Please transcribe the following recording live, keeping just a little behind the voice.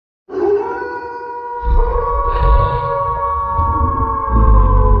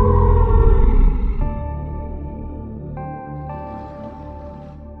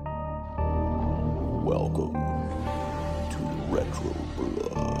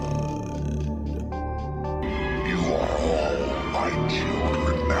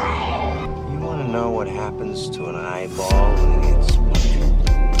what happens to an eyeball when it gets punctured?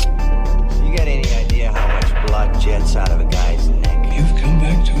 You got any idea how much blood jets out of a guy's neck? You've come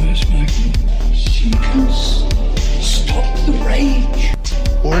back to us, Michael. Seekers, stop the rage.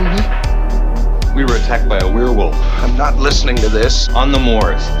 Warn me? We were attacked by a werewolf. I'm not listening to this. On the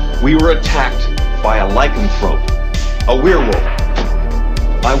moors, we were attacked by a lycanthrope, a werewolf.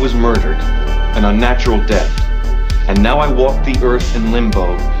 I was murdered, an unnatural death, and now I walk the earth in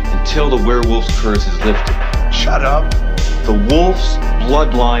limbo until the werewolf's curse is lifted. Shut up. The wolf's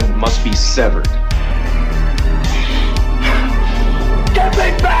bloodline must be severed. Give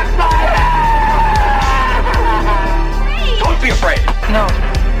me back my head! Don't be afraid. No.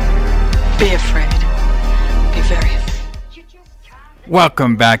 Be afraid. Be very afraid.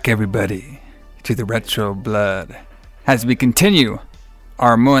 Welcome back, everybody, to the Retro Blood, as we continue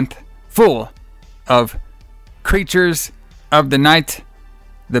our month full of creatures of the night,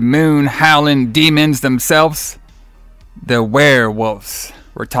 the moon howling demons themselves, the werewolves.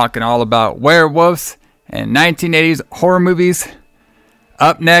 We're talking all about werewolves and 1980s horror movies.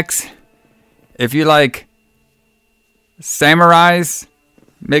 Up next, if you like samurais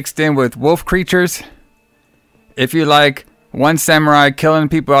mixed in with wolf creatures, if you like one samurai killing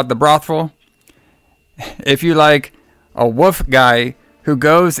people at the brothel, if you like a wolf guy who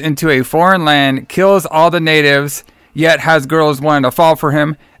goes into a foreign land, kills all the natives, yet has girls wanting to fall for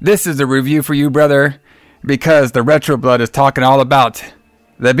him, this is a review for you, brother, because the Retro Blood is talking all about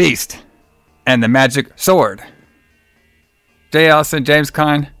the beast and the magic sword. Jay Allison, James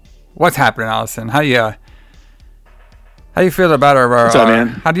Kahn, what's happening, Allison? How you feel about our What's up, man?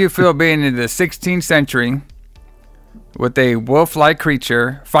 how do you feel being in the 16th century with a wolf-like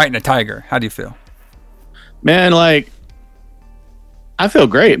creature fighting a tiger? How do you feel? Man, like, I feel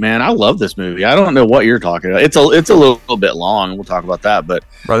great, man. I love this movie. I don't know what you're talking about. It's a little bit long. We'll talk about that, but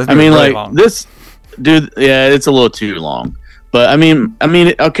Bro, this I mean, movie's really like long. this, dude. Yeah, it's a little too long. But I mean,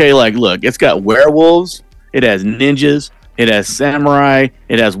 okay, like, look, it's got werewolves. It has ninjas. It has samurai.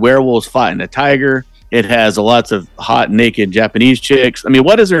 It has werewolves fighting a tiger. It has lots of hot, naked Japanese chicks. I mean,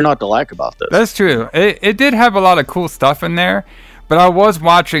 what is there not to like about this? That's true. It did have a lot of cool stuff in there, but I was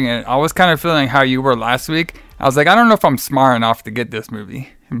watching it. I was kind of feeling how you were last week. I was like, I don't know if I'm smart enough to get this movie,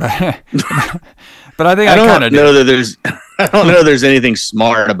 but I think I kind of know that there's. I don't know there's anything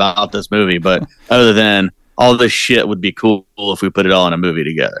smart about this movie, but other than all this shit would be cool if we put it all in a movie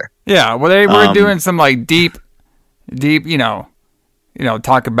together. Yeah, well, they were doing some like deep, you know,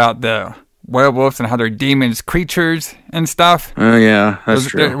 talk about the werewolves and how they're demons, creatures, and stuff. Oh yeah, that's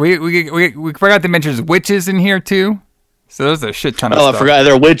true. We forgot to mention witches in here too. So there's a shit ton of stuff. I forgot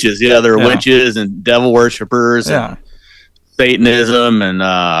they're witches. Yeah, they're witches and devil worshippers and Satanism and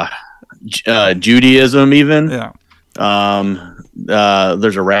Judaism even. Yeah.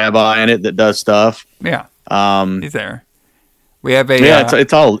 There's a rabbi in it that does stuff. Yeah. He's there. We have a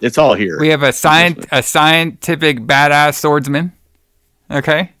it's all here. We have a scientific badass swordsman.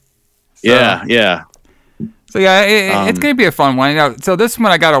 Okay. So, yeah. So yeah, it's gonna be a fun one. So this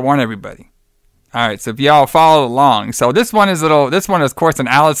one I gotta warn everybody. All right, so if y'all follow along, so this one is of course an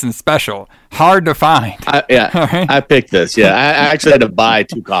Allison special, hard to find. I picked this. Yeah, I actually had to buy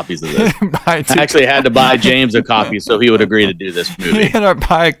 2 copies of this. I actually had to buy James a copy so he would agree to do this movie. You had to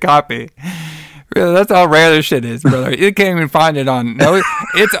buy a copy. Really, that's how rare this shit is, brother. You can't even find it on. No,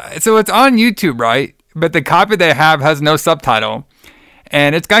 it's on YouTube, right? But the copy they have has no subtitle,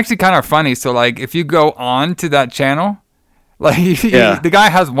 and it's actually kind of funny. So like, if you go on to that channel, like the guy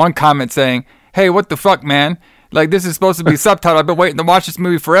has one comment saying, "Hey, what the fuck, man? Like, this is supposed to be subtitled. I've been waiting to watch this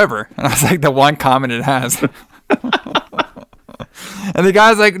movie forever." And I was like, the one comment it has. And the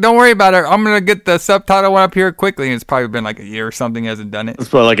guy's like, "Don't worry about it. I'm going to get the subtitle one up here quickly." And it's probably been like a year or something. He hasn't done it. It's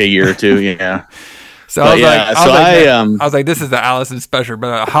probably like a year or 2, yeah. So I was like, this is the Allison special,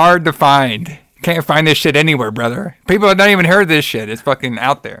 but hard to find. Can't find this shit anywhere, brother. People have not even heard this shit. It's fucking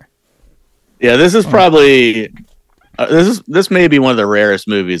out there. Yeah, this is probably... this may be one of the rarest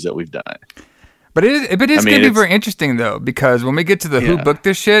movies that we've done. But it is going to be very interesting, though, because when we get to the who booked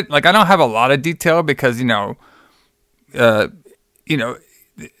this shit, like, I don't have a lot of detail because, I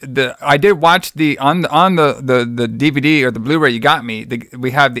did watch on the DVD or the Blu-ray you got me.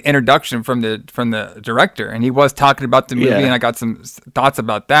 We have the introduction from the director, and he was talking about the movie, and I got some thoughts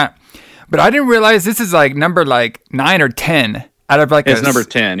about that. But I didn't realize this is like number like 9 or 10 out of like it's number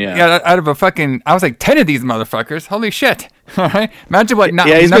 10, yeah. Yeah, out of a fucking, I was like 10 of these motherfuckers. Holy shit! All right, imagine what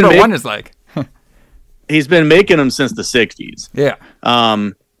number 1 is like. He's been making them since the 60s. Yeah.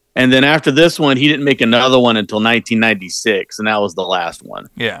 And then after this one, he didn't make another one until 1996, and that was the last one.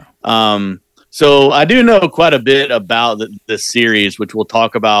 Yeah. So I do know quite a bit about the series, which we'll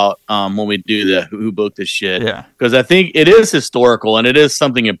talk about when we do the Who Booked This Shit. Yeah. Because I think it is historical and it is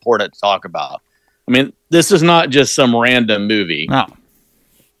something important to talk about. I mean, this is not just some random movie. No.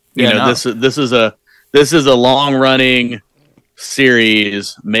 This is a long running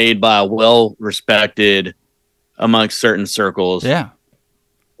series made by a well respected amongst certain circles. Yeah.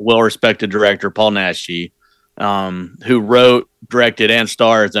 Well respected director Paul Naschy, who wrote, directed, and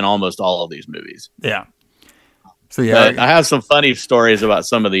stars in almost all of these movies. Yeah. So yeah, I have some funny stories about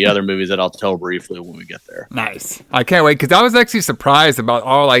some of the other movies that I'll tell briefly when we get there. Nice. I can't wait because I was actually surprised about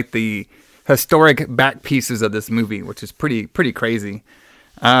all like the historic back pieces of this movie, which is pretty crazy.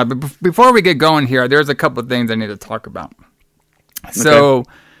 But before we get going here, there's a couple of things I need to talk about. So,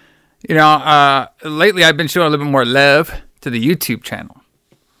 lately I've been showing a little bit more love to the YouTube channel.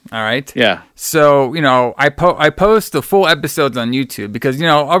 All right. Yeah. So, I post the full episodes on YouTube because,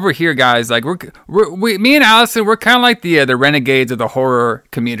 over here, guys, like me and Allison, we're kind of like the renegades of the horror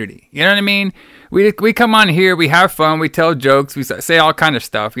community. You know what I mean? We come on here, we have fun, we tell jokes, we say all kind of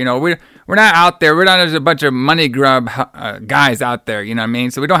stuff. We're not out there. We're not just a bunch of money grub guys out there. You know what I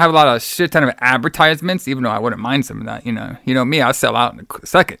mean? So we don't have a lot of shit ton of advertisements, even though I wouldn't mind some of that. You know me, I'll sell out in a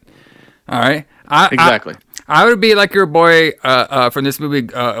second. All right. Exactly. I would be like your boy from this movie,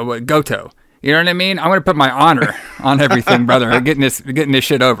 Goto. You know what I mean? I'm gonna put my honor on everything, brother. Getting this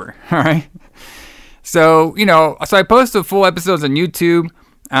shit over. All right. So so I post the full episodes on YouTube,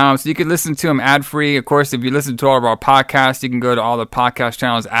 so you can listen to them ad free. Of course, if you listen to all of our podcasts, you can go to all the podcast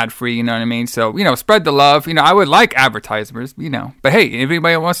channels ad free. You know what I mean? So spread the love. I would like advertisers. But hey, if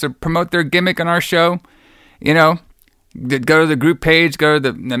anybody wants to promote their gimmick on our show, go to the group page, go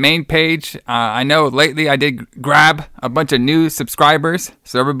to the main page. I know lately I did grab a bunch of new subscribers.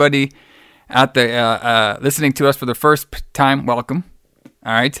 So everybody out there listening to us for the first time, welcome.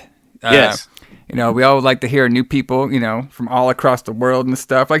 All right. Yes. We all like to hear new people, from all across the world and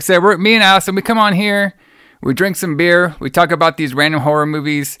stuff. Like I said, me and Allison, we come on here, we drink some beer, we talk about these random horror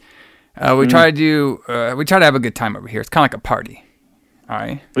movies. We try to have a good time over here. It's kind of like a party. All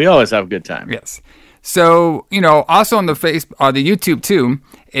right. We always have a good time. Yes. So, also on the YouTube too,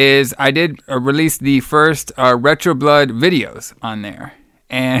 is I did release the first Retro Blood videos on there.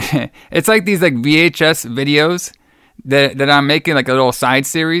 And it's like these like VHS videos that I'm making like a little side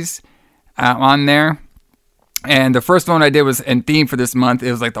series on there. And the first one I did was in theme for this month.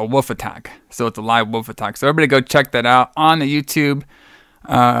 It was like the wolf attack. So it's a live wolf attack. So everybody go check that out on the YouTube.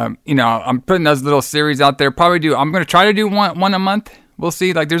 I'm putting those little series out there. I'm going to try to do one a month. We'll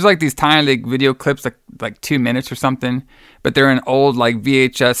see. Like there's like these tiny like video clips, like 2 minutes or something, but they're in old like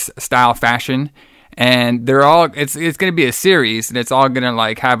VHS style fashion, and they're all. It's gonna be a series, and it's all gonna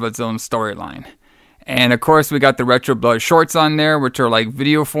like have its own storyline. And of course, we got the Retro Blood shorts on there, which are like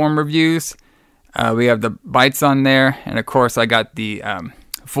video form reviews. We have the bites on there, and of course, I got the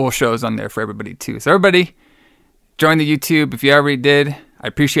full shows on there for everybody too. So everybody, join the YouTube if you already did. I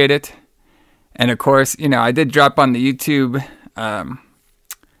appreciate it. And of course, I did drop on the YouTube.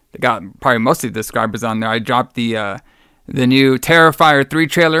 They got probably most of the subscribers on there. I dropped the new Terrifier 3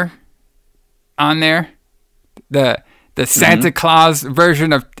 trailer on there. The Santa Claus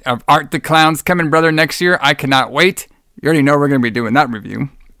version of Art the Clown's coming, brother, next year. I cannot wait. You already know we're going to be doing that review.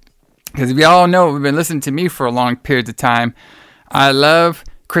 Because if you all know, we've been listening to me for a long period of time. I love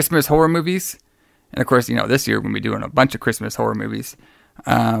Christmas horror movies. And of course, this year we're going to be doing a bunch of Christmas horror movies.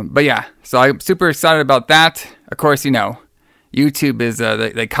 But yeah, so I'm super excited about that. Of course, YouTube is,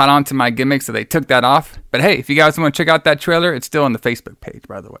 they caught on to my gimmick, so they took that off. But hey, if you guys want to check out that trailer, it's still on the Facebook page,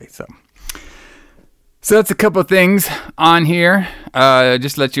 by the way. So that's a couple of things on here,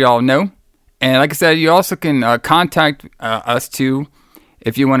 just to let you all know. And like I said, you also can contact us too.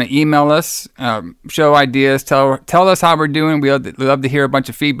 If you want to email us, show ideas, tell us how we're doing. We love to hear a bunch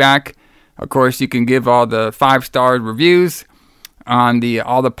of feedback. Of course, you can give all the 5-star reviews on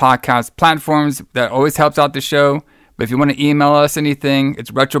all the podcast platforms. That always helps out the show. But if you want to email us anything, it's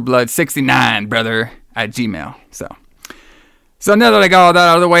retroblood69, brother, @gmail. So now that I got all that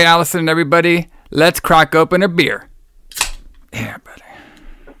out of the way, Allison and everybody, let's crack open a beer. Yeah, brother.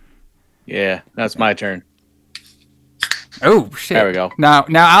 Yeah, that's my turn. Oh, shit. There we go. Now,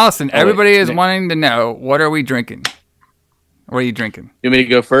 Allison, everybody is wanting to know, what are we drinking? What are you drinking? You want me to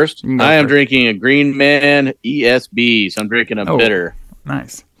go first? Go I am first. drinking a Green Man ESB, so I'm drinking a bitter.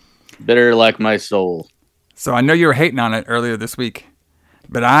 Nice. Bitter like my soul. So I know you were hating on it earlier this week,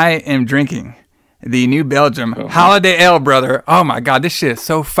 but I am drinking the New Belgium Holiday Ale, brother. Oh my God, this shit is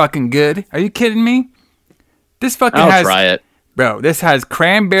so fucking good. Are you kidding me? This fucking I'll try it. Bro, this has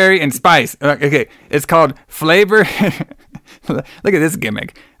cranberry and spice. Okay, it's called Flavor Look at this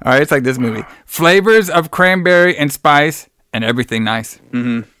gimmick. All right, it's like this movie. Flavors of cranberry and spice and everything nice.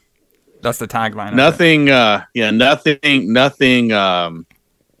 Mm-hmm. That's the tagline. Nothing,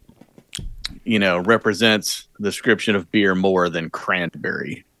 represents the description of beer more than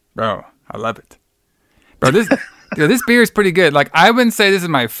cranberry. Bro, I love it. Bro, this beer is pretty good. Like, I wouldn't say this is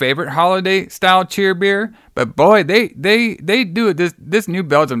my favorite holiday style cheer beer, but boy, they do it. This New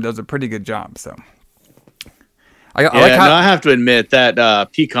Belgium does a pretty good job. So, I have to admit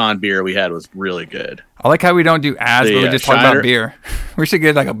that pecan beer we had was really good. I like how we don't do ads, but we just talk about beer. We should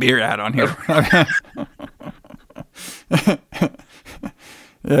get like a beer ad on here.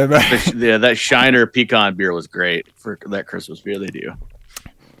 That Shiner pecan beer was great for that Christmas beer they do.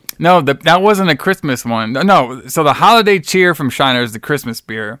 No, that wasn't a Christmas one. No, so the holiday cheer from Shiner is the Christmas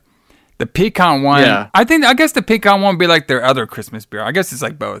beer. The pecan one, I guess the pecan one would be like their other Christmas beer. I guess it's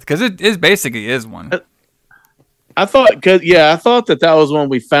like both because it basically is one. I thought that was one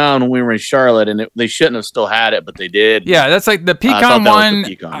we found when we were in Charlotte, and they shouldn't have still had it, but they did. Yeah, that's like the pecan one.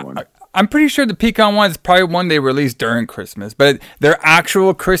 I'm pretty sure the pecan one is probably one they released during Christmas, but their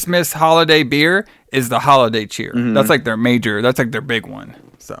actual Christmas holiday beer is the holiday cheer. Mm-hmm. That's like their big one.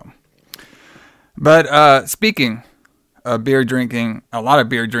 So, but speaking of beer drinking, a lot of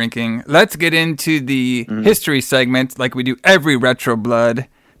beer drinking, let's get into the history segment like we do every Retro Blood,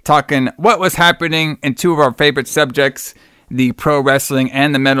 talking what was happening in two of our favorite subjects, the pro wrestling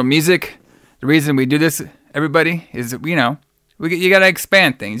and the metal music. The reason we do this, everybody, is that, you got to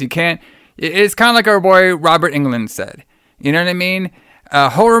expand things. You can't. It's kind of like our boy Robert Englund said. You know what I mean?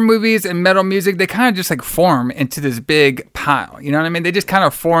 Horror movies and metal music, they kind of just like form into this big pile. You know what I mean? They just kind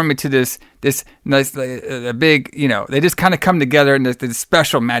of form into this nice, big, they just kind of come together in this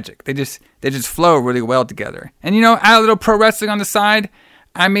special magic. They just flow really well together. And, add a little pro wrestling on the side.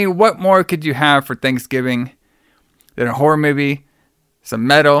 I mean, what more could you have for Thanksgiving than a horror movie, some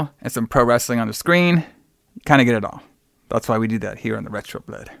metal, and some pro wrestling on the screen? You kind of get it all. That's why we do that here on the Retro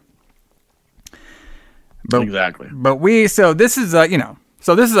Blood. Exactly. But so this is like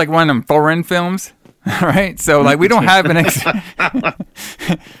one of them foreign films, right? So like we don't have an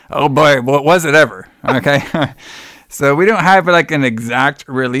oh boy, what was it ever? Okay. So we don't have like an exact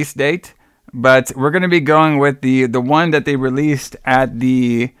release date, but we're going to be going with the one that they released at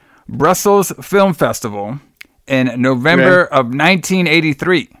the Brussels Film Festival in November of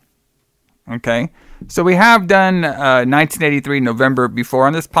 1983. Okay. So we have done 1983 November before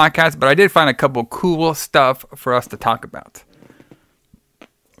on this podcast, but I did find a couple cool stuff for us to talk about.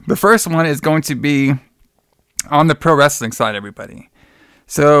 The first one is going to be on the pro wrestling side, everybody.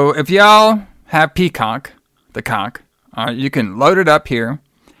 So if y'all have Peacock, you can load it up here,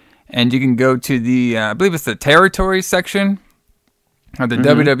 and you can go to the, I believe it's the territory section, or the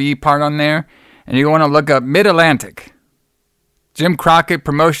WWE part on there, and you want to look up Mid-Atlantic. Jim Crockett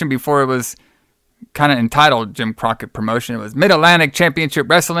Promotion before it was kind of entitled Jim Crockett Promotion. It was Mid-Atlantic Championship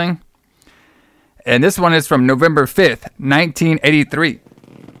Wrestling. And this one is from November 5th, 1983.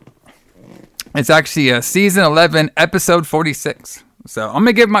 It's actually season 11, episode 46. So I'm going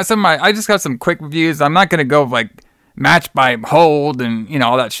to give I just got some quick reviews. I'm not going to go like match by hold and,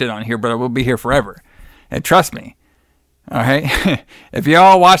 all that shit on here, but I will be here forever. And trust me. All right. If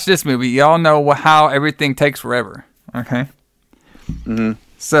y'all watch this movie, y'all know how everything takes forever. Okay. Mm-hmm.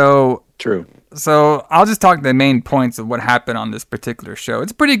 So true. So I'll just talk the main points of what happened on this particular show.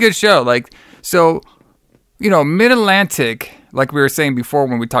 It's a pretty good show. Mid-Atlantic, like we were saying before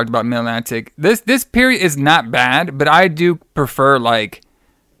when we talked about Mid-Atlantic, this period is not bad, but I do prefer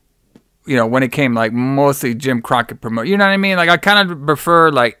when it came mostly Jim Crockett promote. You know what I mean? I kind of prefer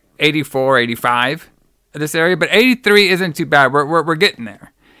 84, 85 this area, but 83 isn't too bad. We're getting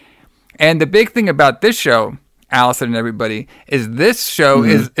there. And the big thing about this show, Allison and everybody, is this show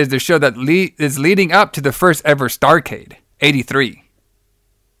is the show that is leading up to the first ever Starrcade, 83.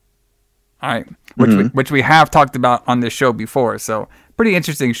 All right, which we have talked about on this show before. So pretty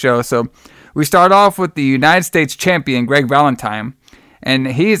interesting show. So we start off with the United States champion, Greg Valentine, and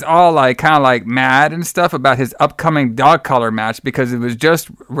he's all kind of mad and stuff about his upcoming dog collar match because it was just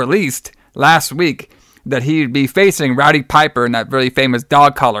released last week that he'd be facing Rowdy Piper in that really famous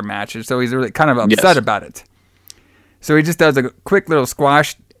dog collar match. And so he's really kind of upset about it. So he just does a quick little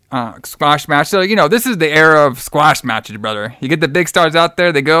squash match. So, this is the era of squash matches, brother. You get the big stars out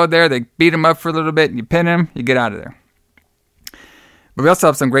there, they go there, they beat them up for a little bit, and you pin them, you get out of there. But we also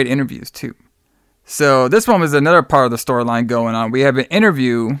have some great interviews, too. So this one was another part of the storyline going on. We have an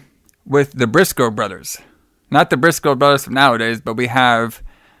interview with the Briscoe brothers. Not the Briscoe brothers from nowadays, but we have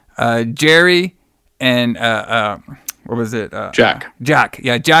Jerry and, what was it? Jack. Jack.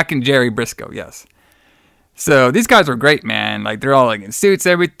 Yeah, Jack and Jerry Briscoe, yes. So these guys were great, man. Like they're all like in suits,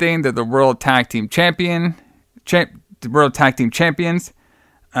 everything. They're the World Tag Team Champions. They're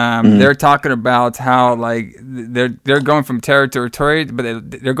talking about how like they're going from territory to territory, but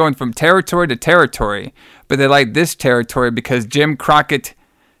they're going from territory to territory. But they like this territory because Jim Crockett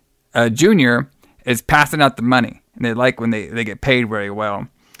Jr. is passing out the money, and they like when they get paid very well.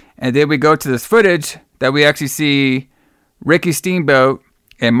 And then we go to this footage that we actually see Ricky Steamboat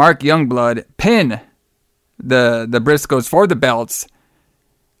and Mark Youngblood pin the Briscoes for the belts,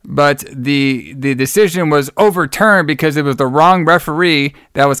 but the decision was overturned because it was the wrong referee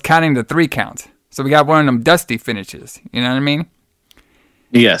that was counting the 3 count. So we got one of them dusty finishes. You know what I mean?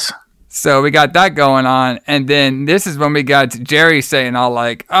 Yes. So we got that going on, and then this is when we got Jerry saying all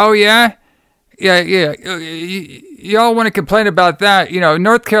like, "Oh yeah, y'all want to complain about that? You know,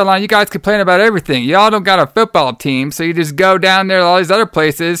 North Carolina, you guys complain about everything. Y'all don't got a football team, so you just go down there to all these other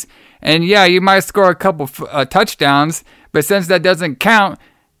places." And yeah, you might score a couple touchdowns, but since that doesn't count,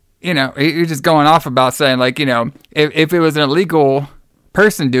 you know, you're just going off about saying like, you know, if it was an illegal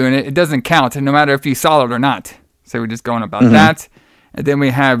person doing it, it doesn't count, and no matter if you saw it or not. So we're just going about that. And then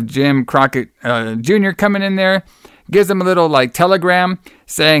we have Jim Crockett Jr. coming in there, gives them a little like telegram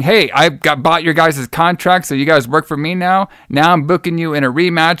saying, "Hey, I bought your guys' contract, so you guys work for me now. Now I'm booking you in a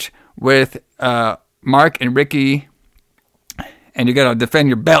rematch with Mark and Ricky, and you got to defend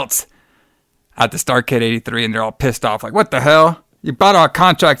your belts at the Starrcade 83, and they're all pissed off. Like, what the hell? You bought our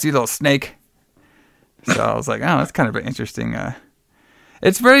contracts, you little snake. So I was like, oh, that's kind of an interesting.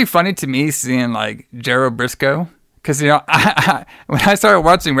 It's very funny to me seeing, like, Gerald Briscoe. Because, you know, when I started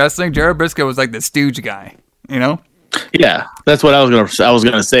watching wrestling, Gerald Briscoe was like the stooge guy, you know? Yeah, that's what I was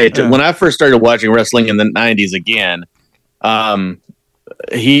gonna say. When I first started watching wrestling in the 90s again,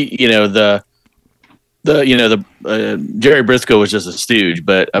 Jerry Briscoe was just a stooge,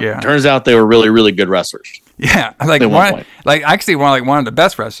 but turns out they were really, really good wrestlers. Yeah, like one of the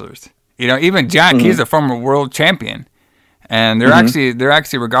best wrestlers. You know, even Jack, he's a former world champion, and they're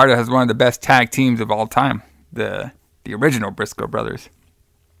actually regarded as one of the best tag teams of all time. The original Briscoe brothers.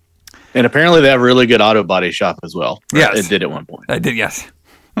 And apparently they have a really good auto body shop as well. Yes, it did at one point. I did, yes.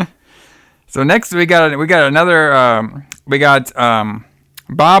 So next we got another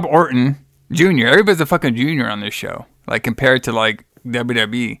Bob Orton Jr. Everybody's a fucking junior on this show. Like compared to like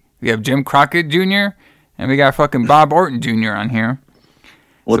WWE. We have Jim Crockett Jr. and we got fucking Bob Orton Jr. on here.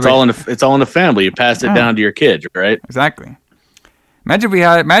 Well, so it's all in the family. You pass it down to your kids, right? Exactly.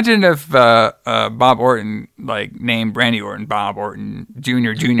 Imagine if Bob Orton like named Randy Orton Bob Orton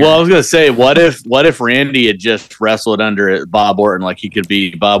Jr. Well, I was gonna say, what if Randy had just wrestled under Bob Orton, like he could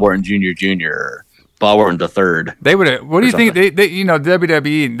be Bob Orton Jr. or Bob Orton the Third? They would have. What do you think? They you know,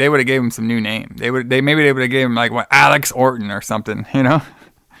 WWE, they would have gave him some new name. They would have gave him like Alex Orton or something. You know.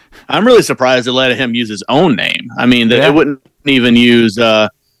 I'm really surprised they let him use his own name. I mean, they wouldn't even use.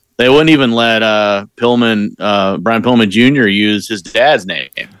 They wouldn't even let Brian Pillman Jr. use his dad's name.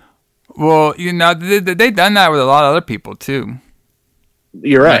 Well, you know, they've done that with a lot of other people too.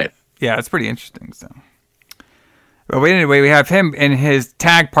 You're right. Yeah, it's pretty interesting. So, but anyway, we have him and his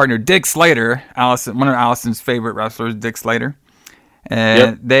tag partner Dick Slater, one of Allison's favorite wrestlers, Dick Slater,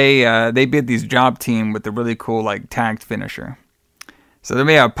 and they did these job team with a really cool like tag finisher. So then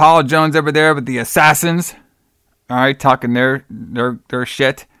we have Paul Jones over there with the Assassins, all right, talking their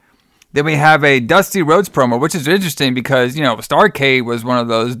shit. Then we have a Dusty Rhodes promo, which is interesting because, you know, Starrcade was one of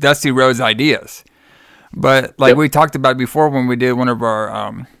those Dusty Rhodes ideas. But like we talked about before when we did one of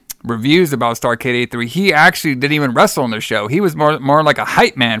our reviews about Starrcade 83, he actually didn't even wrestle on the show. He was more like a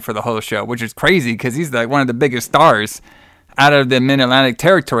hype man for the whole show, which is crazy because he's like one of the biggest stars out of the Mid-Atlantic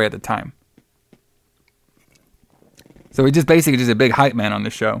territory at the time. So he's just basically a big hype man on the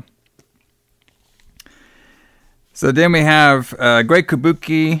show. So then we have Great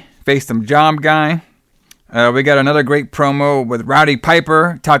Kabuki face some Job Guy. We got another great promo with Rowdy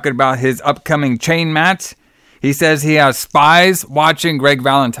Piper talking about his upcoming chain match. He says he has spies watching Greg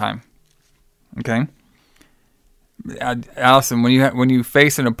Valentine. Okay, Allison, when you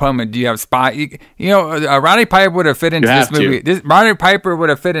face an opponent, do you have spy? You know, Rowdy Piper would have fit into this movie. Rowdy Piper would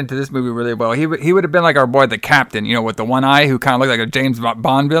have fit into this movie really well. He would have been like our boy, the Captain. You know, with the one eye, who kind of looked like a James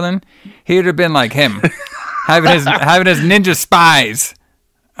Bond villain. He would have been like him, having his ninja spies.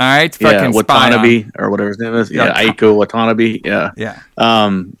 All right, fucking Watanabe or whatever his name is. Yeah, Aiko Watanabe. Yeah.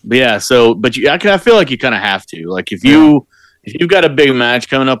 But yeah. So, I feel like you kind of have to. Like, if you've got a big match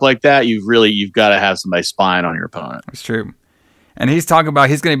coming up like that, you've got to have somebody spying on your opponent. That's true. And he's talking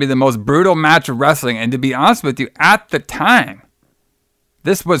about he's going to be the most brutal match of wrestling. And to be honest with you, at the time,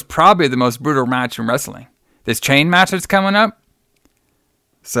 this was probably the most brutal match in wrestling. This chain match that's coming up,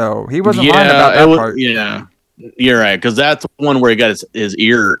 So he wasn't lying about that part. Yeah, you're right, because that's the one where he got his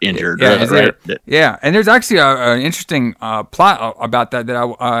ear injured. Yeah, right? Yeah, and there's actually an interesting plot about that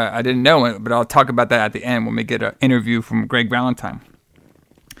I didn't know, but I'll talk about that at the end when we get an interview from Greg Valentine.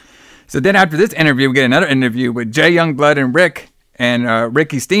 So then after this interview, we get another interview with Jay Youngblood and Rick and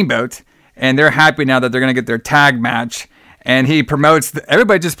Ricky Steamboat, and they're happy now that they're going to get their tag match. And he promotes,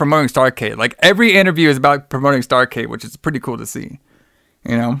 everybody just promoting Starrcade. Like every interview is about promoting Starrcade, which is pretty cool to see.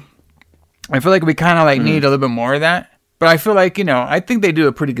 You know, I feel like we kind of like need a little bit more of that. But I feel like, I think they do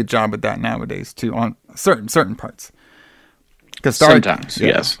a pretty good job with that nowadays too on certain parts. Sometimes,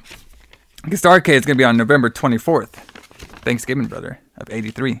 yes. Because Starrcade is going to be on November 24th, Thanksgiving, brother, of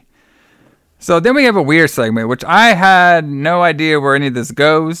 83. So then we have a weird segment, which I had no idea where any of this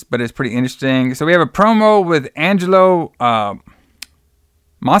goes, but it's pretty interesting. So we have a promo with Angelo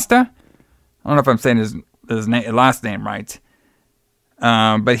Masta. I don't know if I'm saying his last name right.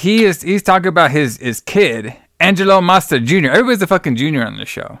 But he's talking about his kid, Angelo Masta Jr. Everybody's a fucking junior on the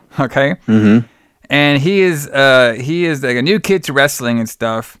show, okay? Mm-hmm. And he is like a new kid to wrestling and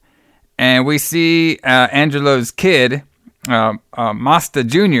stuff. And we see Angelo's kid, Masta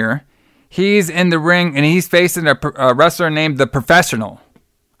Jr., he's in the ring, and he's facing a wrestler named The Professional,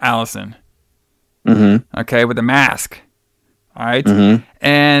 Allison. Mm-hmm. Okay, with a mask. All right? Mm-hmm.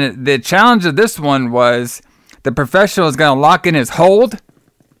 And the challenge of this one was The Professional is going to lock in his hold.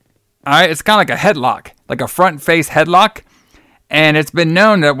 All right? It's kind of like a headlock, like a front-face headlock. And it's been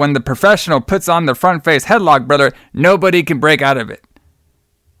known that when The Professional puts on the front-face headlock, brother, nobody can break out of it.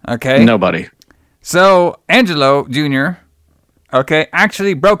 Okay? Nobody. So, Angelo Jr., okay,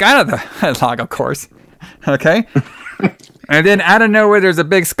 actually broke out of the headlock, of course. Okay? And then out of nowhere, there's a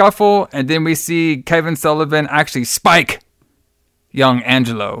big scuffle, and then we see Kevin Sullivan actually spike young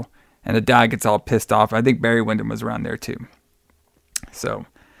Angelo, and the dad gets all pissed off. I think Barry Windham was around there, too. So,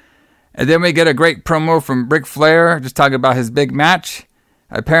 and then we get a great promo from Ric Flair, just talking about his big match.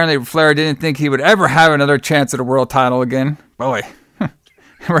 Apparently, Flair didn't think he would ever have another chance at a world title again. Boy,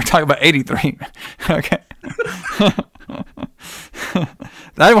 we're talking about 83. Okay.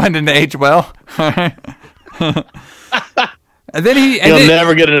 That one didn't age well. And then he'll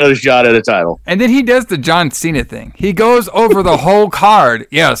never get another shot at a title. And then he does the John Cena thing. He goes over the whole card.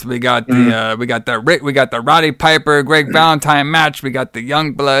 Yes, we got the Roddy Piper, Greg Valentine match. We got the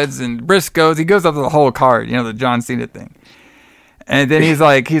Youngbloods and Briscoes. He goes over the whole card. The John Cena thing. And then he's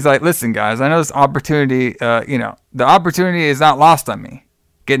like, listen, guys, I know this opportunity. The opportunity is not lost on me.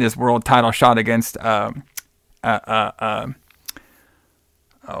 Getting this world title shot against.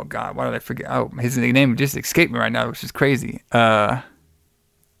 Oh God, why did I forget? Oh, his name just escaped me right now, which is crazy. NWA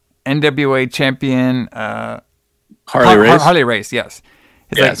champion, Harley Race, yes.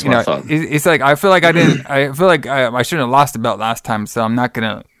 It's it's like I feel like I shouldn't have lost the belt last time, so I'm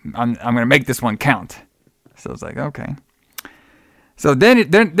gonna make this one count. So it's like, okay. So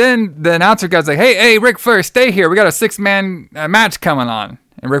then the announcer guy's like, hey, Ric Flair, stay here. We got a 6-man match coming on.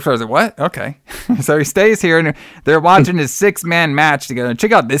 And Ric Flair's like, what? Okay. So he stays here, and they're watching his 6-man match together.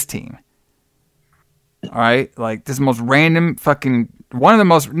 Check out this team. All right? Like, this most random fucking...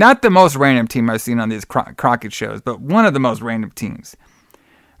 Not the most random team I've seen on these Crockett shows, but one of the most random teams.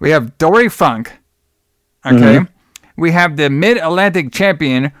 We have Dory Funk. Okay? Mm-hmm. We have the Mid-Atlantic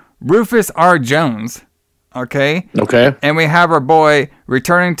champion, Rufus R. Jones. Okay? Okay. And we have our boy,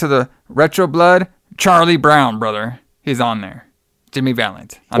 returning to the Retro Blood, Charlie Brown, brother. He's on there. Jimmy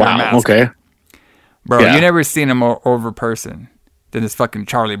Valiant. Wow, okay. Bro, you never seen a more over person than this fucking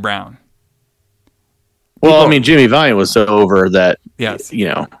Charlie Brown. Well, Jimmy Valiant was so over that, yes,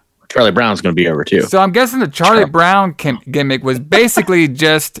 Charlie Brown's going to be over too. So I'm guessing the Charlie Brown gimmick was basically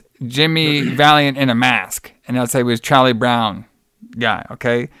just Jimmy Valiant in a mask. And that's how he was Charlie Brown guy,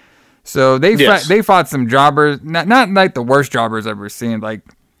 okay? So they fought some jobbers, not like the worst jobbers I've ever seen. Like,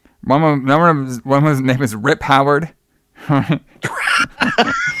 one of his name is Rip Howard.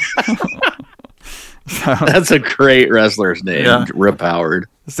 That's a great wrestler's name, Rip Howard.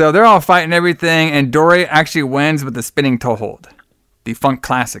 So they're all fighting everything, and Dory actually wins with the spinning toe hold, the Funk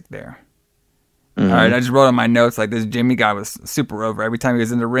Classic there. Mm-hmm. All right, I just wrote on my notes like this Jimmy guy was super over. Every time he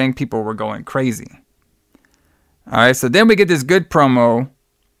was in the ring, people were going crazy. All right, so then we get this good promo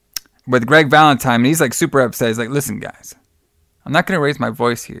with Greg Valentine, and he's like super upset. He's like, listen, guys, I'm not going to raise my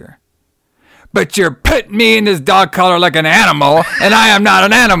voice here. But you're putting me in this dog collar like an animal, and I am not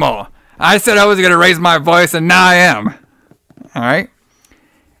an animal. I said I was going to raise my voice, and now I am. All right?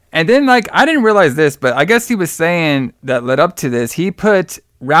 And then, I didn't realize this, but I guess he was saying that led up to this, he put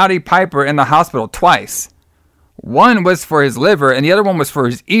Rowdy Piper in the hospital twice. One was for his liver, and the other one was for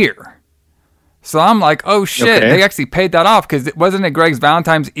his ear. So I'm like, oh shit, Okay. they actually paid that off, because wasn't it Greg's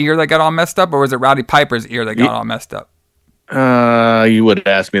Valentine's ear that got all messed up, or was it Rowdy Piper's ear that got all messed up? You would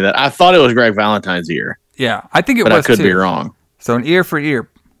ask me that. I thought it was Greg Valentine's ear, Yeah, I think it but was I could too. be wrong. So an ear for ear.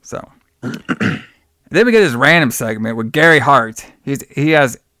 So then we get this random segment with Gary Hart. He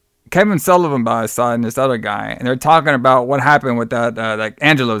has Kevin Sullivan by his side and this other guy, and they're talking about what happened with that like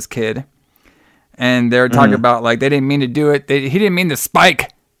Angelo's kid. And they're talking about like they didn't mean to do it. He didn't mean to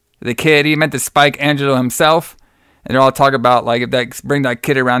spike the kid. He meant to spike Angelo himself. And they're all talking about like, if that bring that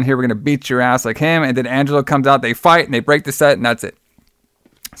kid around here, we're gonna beat your ass like him. And then Angelo comes out, they fight and they break the set, and that's it.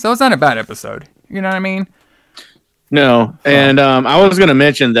 So it's not a bad episode. You know what I mean? No, and I was going to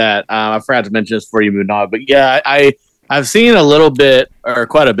mention that I forgot to mention this before you moved on, but yeah, I've seen a little bit, or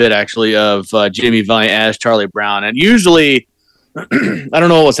quite a bit actually, of Jimmy Valiant as Charlie Brown, and usually I don't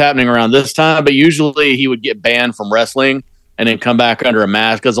know what's happening around this time, but usually he would get banned from wrestling and then come back under a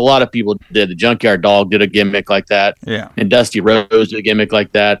mask, because a lot of people did. The Junkyard Dog did a gimmick like that, Yeah. and Dusty Rose did a gimmick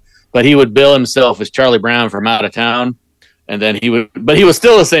like that, but he would bill himself as Charlie Brown from out of town, and then he was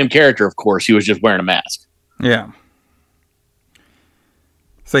still the same character, of course. He was just wearing a mask. Yeah.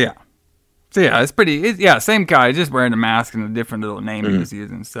 So yeah, it's pretty. Same guy, just wearing a mask and a different little name he was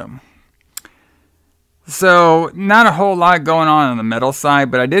using. So not a whole lot going on the metal side,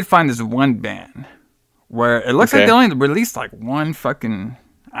 but I did find this one band where it looks like they only released like one fucking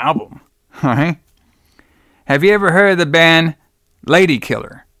album. All right. Have you ever heard of the band Lady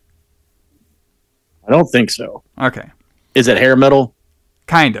Killer? I don't think so. Okay. Is it hair metal?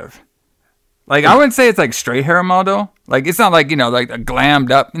 Kind of. Like, I wouldn't say it's like straight hair model. Like, it's not like, like a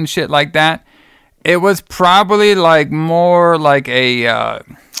glammed up and shit like that. It was probably like more like a,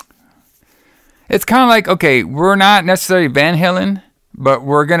 it's kind of like, okay, we're not necessarily Van Halen, but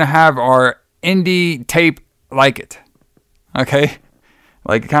we're going to have our indie tape like it. Okay?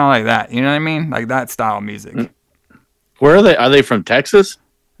 Like, kind of like that. You know what I mean? Like that style of music. Where are they? Are they from Texas?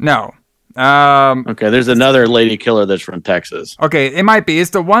 No. Okay, there's another Lady Killer that's from Texas. Okay, it might be. It's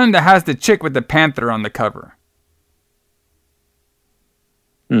the one that has the chick with the panther on the cover.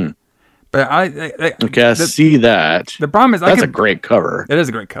 But I see that. The problem is, that's a great cover. It is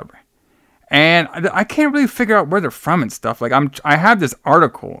a great cover, and I can't really figure out where they're from and stuff. Like I have this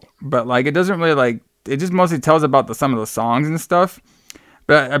article, but like it doesn't really like it just mostly tells about some of the songs and stuff.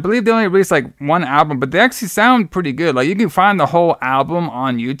 But I believe they only released like one album, but they actually sound pretty good. Like you can find the whole album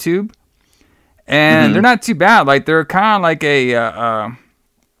on YouTube. And they're not too bad. Like they're kind of like a,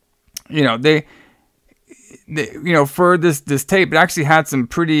 they for this tape, it actually had some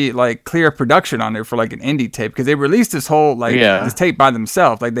pretty like clear production on it for like an indie tape, because they released this whole this tape by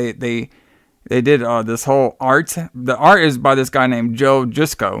themselves. Like they did this whole art. The art is by this guy named Joe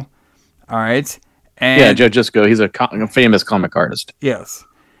Jusko. All right, and Joe Jusko. He's a famous comic artist. Yes,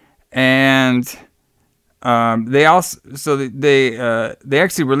 and. They also they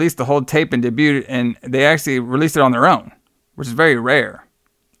actually released the whole tape and debuted, and they actually released it on their own, which is very rare.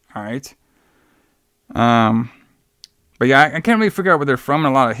 All right. But yeah, I can't really figure out where they're from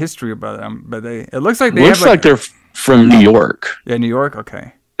and a lot of history about them. But it looks like they looks like they're from New York. Yeah, New York.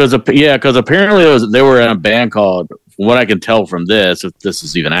 Okay. Because apparently they were in a band called, from what I can tell from this, if this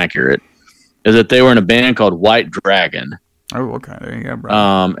is even accurate, is that they were in a band called White Dragon. Oh, okay. There you go,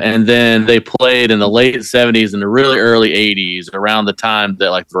 bro. And then they played in the late 70s and the really early 80s, around the time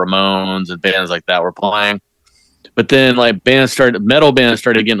that like the Ramones and bands like that were playing. But then like metal bands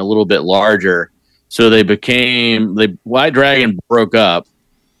started getting a little bit larger. So White Dragon broke up.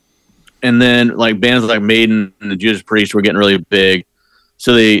 And then like bands like Maiden and the Judas Priest were getting really big.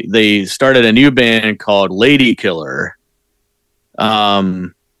 So they started a new band called Lady Killer.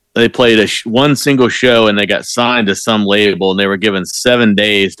 They played one single show and they got signed to some label, and they were given 7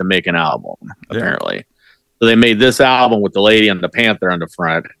 days to make an album, apparently. Yeah. So they made this album with the lady and the panther on the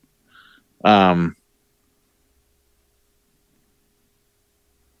front.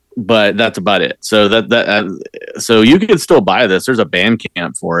 But that's about it. So so you can still buy this. There's a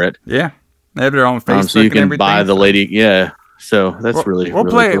Bandcamp for it. Yeah. They have their own Facebook. So you can buy the lady. Yeah. So that's we'll really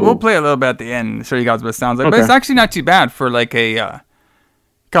play. Cool. We'll play a little bit at the end and show you guys what it sounds like. Okay. But it's actually not too bad for like a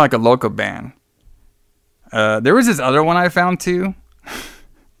kind of like a local band. There was this other one I found too.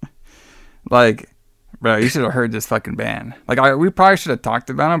 Like, bro, you should have heard this fucking band. Like, we probably should have talked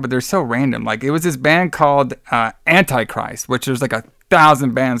about them, but they're so random. Like, it was this band called Antichrist, which there's like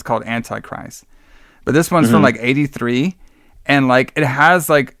 1,000 bands called Antichrist. But this one's from like 83, and like it has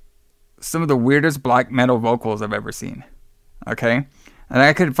like some of the weirdest black metal vocals I've ever seen. Okay, and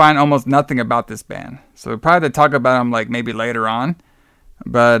I could find almost nothing about this band, so we'll probably have to talk about them like maybe later on.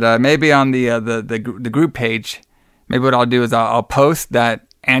 But maybe on the group page, maybe what I'll do is I'll post that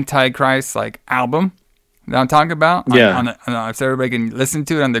Antichrist like album that I'm talking about. Yeah. So everybody can listen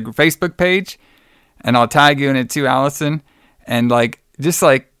to it on the Facebook page, and I'll tag you in it too, Allison. And like, just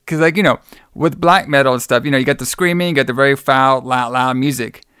like, cause like, you know, with black metal and stuff, you know, you got the screaming, you got the very foul, loud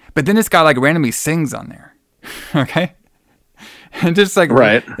music, but then this guy like randomly sings on there. Okay. And just like,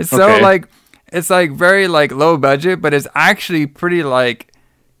 right. It's so like, it's like very like low budget, but it's actually pretty like,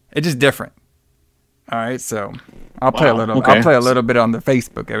 it's just different. All right. So I'll play a little, I'll play a little bit on the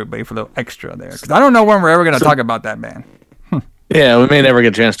Facebook, everybody, for a little extra there. Cause I don't know when we're ever going to talk about that band. Yeah, we may never get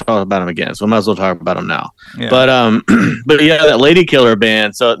a chance to talk about him again, so we might as well talk about him now. Yeah. But yeah, that Lady Killer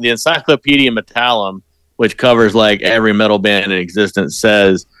band. So the Encyclopedia Metallum, which covers like every metal band in existence,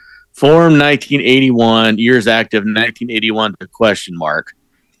 says formed 1981, years active 1981 to question mark,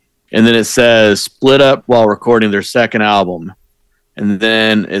 and then it says split up while recording their second album, and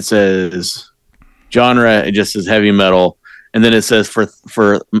then it says genre. It just says heavy metal, and then it says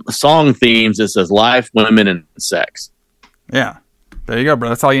for song themes, it says life, women, and sex. Yeah. There you go, bro.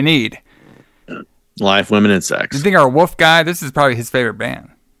 That's all you need. Life, women, and sex. You think our Wolf guy, this is probably his favorite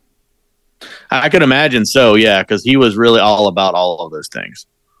band. I could imagine so, yeah, because he was really all about all of those things.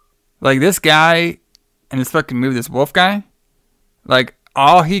 Like this guy and this fucking movie, this Wolf guy, like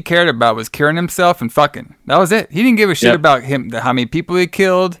all he cared about was curing himself and fucking. That was it. He didn't give a shit about him, how many people he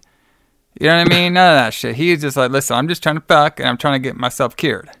killed. You know what I mean? None of that shit. He was just like, listen, I'm just trying to fuck and I'm trying to get myself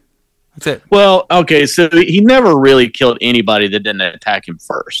cured. That's it. Well, okay, so he never really killed anybody that didn't attack him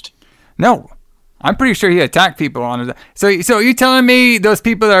first. No. I'm pretty sure he attacked people on his... So are you telling me those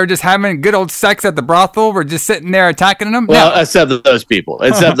people that are just having good old sex at the brothel were just sitting there attacking them? Well, except those people.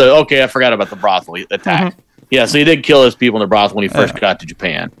 Except I forgot about the brothel attack. Yeah, so he did kill those people in the brothel when he first got to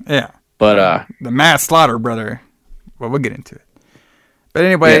Japan. Yeah. But the mass slaughter, brother. Well, we'll get into it. But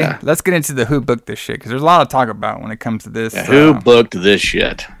anyway, let's get into the who booked this shit, because there's a lot to talk about when it comes to this. Yeah, who booked this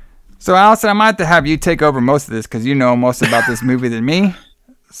shit? So, Allison, I might have to have you take over most of this because you know most about this movie than me.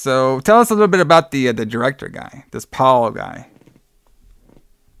 So, tell us a little bit about the director guy, this Paul guy.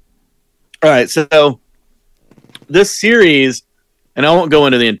 All right, so this series, and I won't go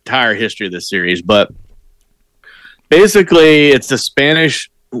into the entire history of this series, but basically it's a Spanish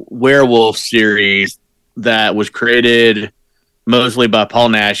werewolf series that was created mostly by Paul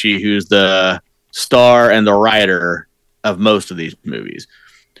Naschy, who's the star and the writer of most of these movies.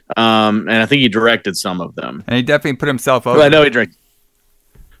 And I think he directed some of them. And he definitely put himself over. I know he directed.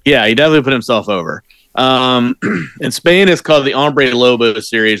 Yeah, he definitely put himself over. In Spain, it's called the Hombre Lobo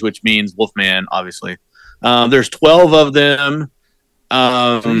series, which means Wolfman, obviously. There's 12 of them.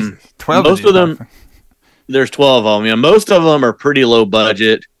 12 most of them. There's 12 of them. Yeah, most of them are pretty low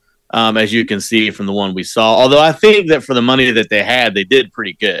budget, as you can see from the one we saw. Although I think that for the money that they had, they did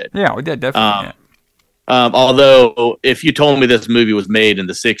pretty good. Yeah, we did definitely. Although, if you told me this movie was made in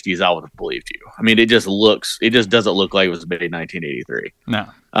the 60s, I would have believed you. I mean, it just doesn't look like it was made in 1983.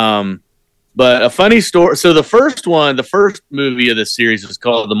 No. But a funny story. So the first movie of this series is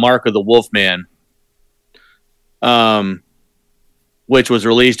called The Mark of the Wolfman, which was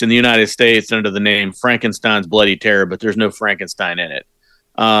released in the United States under the name Frankenstein's Bloody Terror, but there's no Frankenstein in it.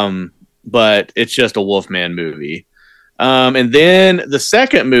 But it's just a Wolfman movie. And then the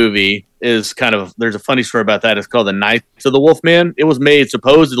second movie is there's a funny story about that. It's called The Knights of the Wolfman. It was made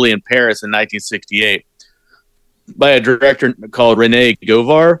supposedly in Paris in 1968 by a director called Rene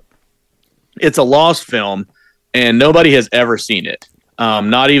Govar. It's a lost film, and nobody has ever seen it.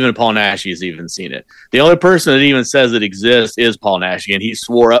 Not even Paul Naschy has even seen it. The only person that even says it exists is Paul Naschy, and he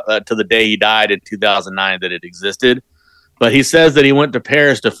swore up to the day he died in 2009 that it existed. But he says that he went to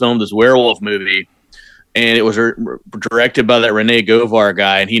Paris to film this werewolf movie, and it was directed by that Rene Govar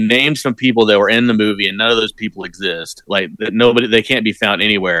guy, and he named some people that were in the movie, and none of those people exist. Like they can't be found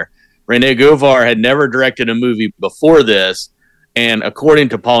anywhere. Rene Govar had never directed a movie before this, and according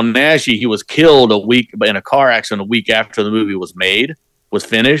to Paul Naschy, he was killed in a car accident a week after the movie was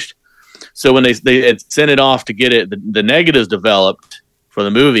finished. So when they had sent it off to get it, the negatives developed for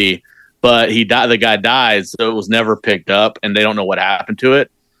the movie, but the guy died, so it was never picked up, and they don't know what happened to it.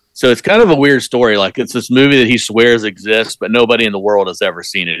 So it's kind of a weird story. Like, it's this movie that he swears exists, but nobody in the world has ever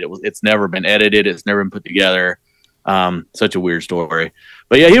seen it. It's never been edited. It's never been put together. Such a weird story.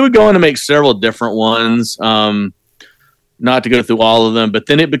 But yeah, he would go on to make several different ones. Not to go through all of them, but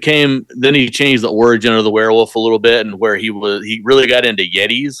then he changed the origin of the werewolf a little bit, and where he really got into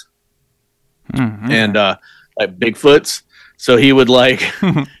Yetis and like Bigfoots. So he would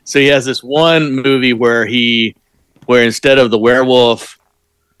so he has this one movie where instead of the werewolf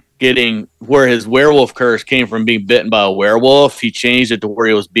where his werewolf curse came from being bitten by a werewolf, he changed it to where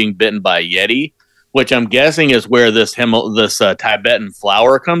he was being bitten by a Yeti. which I'm guessing is where this Tibetan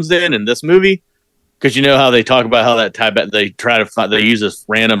flower comes in this movie. Because you know how they talk about how that they use this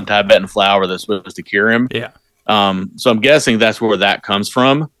random Tibetan flower that's supposed to cure him. Yeah. So I'm guessing that's where that comes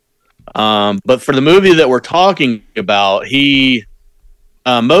from. But for the movie that we're talking about,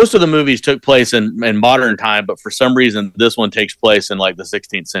 most of the movies took place in modern time, but for some reason this one takes place in like the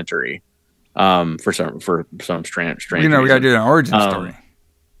 16th century. For some strange we got to do an origin story.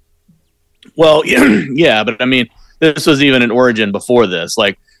 Well, yeah, but I mean, this was even an origin before this,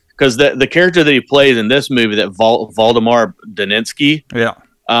 like. Because the character that he plays in this movie, that Valdemar Daninsky,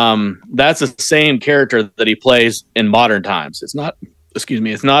 that's the same character that he plays in modern times. It's not,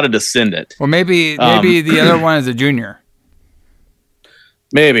 it's not a descendant. Well, maybe the other one is a junior.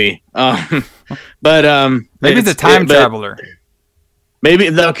 Maybe, but maybe it's a time traveler.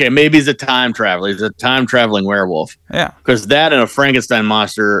 Maybe he's a time traveler. He's a time traveling werewolf. Yeah, because that and a Frankenstein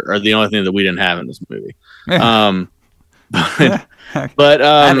monster are the only thing that we didn't have in this movie. Yeah. But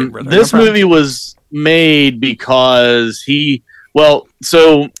this movie was made because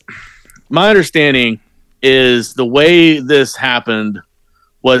so my understanding is the way this happened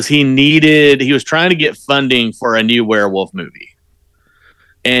was he was trying to get funding for a new werewolf movie.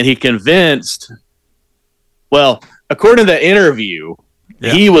 And he convinced, according to the interview,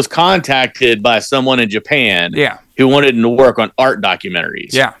 he was contacted by someone in Japan who wanted him to work on art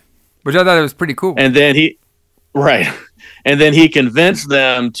documentaries. Yeah, which I thought it was pretty cool. And then And then he convinced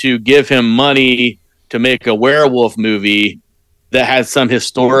them to give him money to make a werewolf movie that has some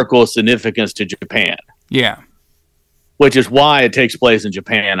historical significance to Japan. Yeah. Which is why it takes place in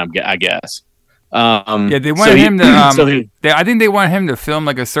Japan, I guess. They wanted him to... I think they want him to film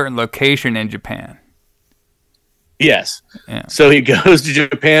like a certain location in Japan. Yes. Yeah. So he goes to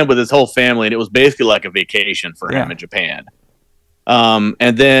Japan with his whole family, and it was basically like a vacation for him in Japan.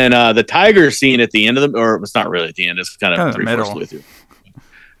 And then the tiger scene at the end of or it's not really at the end, it's kind of the middle.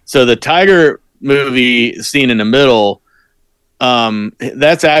 So the tiger movie scene in the middle,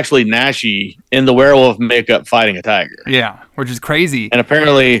 that's actually Nashi in the werewolf makeup fighting a tiger. Yeah, which is crazy. And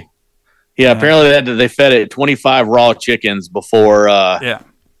apparently they fed it 25 raw chickens before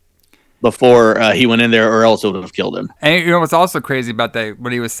he went in there, or else it would have killed him. And you know what's also crazy about that?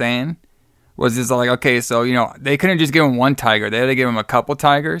 What he was saying was just like, okay, so, they couldn't just give him one tiger. They had to give him a couple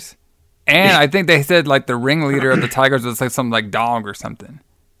tigers. And I think they said, like, the ringleader of the tigers was, like, something like dog or something.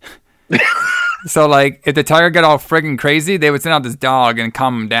 So, like, if the tiger got all friggin' crazy, they would send out this dog and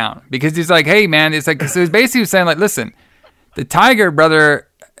calm him down. Because he's like, hey, man, it's like, so he's basically saying, like, listen, the tiger, brother,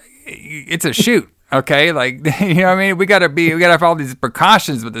 it's a shoot, okay? Like, you know what I mean? We gotta have all these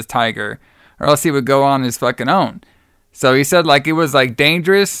precautions with this tiger, or else he would go on his fucking own. So he said, like, it was, like,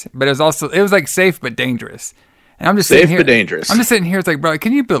 dangerous, but it was, like, safe but dangerous. And I'm just safe sitting here, but dangerous. I'm just sitting here, it's like, bro,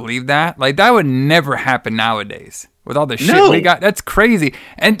 can you believe that? Like, that would never happen nowadays with all the shit we got. That's crazy.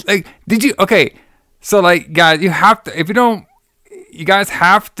 And, like, so, like, guys, you have to, you guys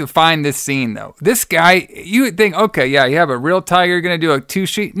have to find this scene, though. This guy, you would think, okay, yeah, you have a real tiger, you're going to do a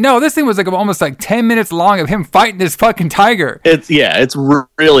 2-sheet. No, this thing was like almost like 10 minutes long of him fighting this fucking tiger. It's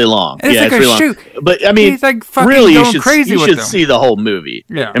really long. And it's like it's a shoot. Long. But, I mean, he's like fucking really, going crazy with them. You should see the whole movie.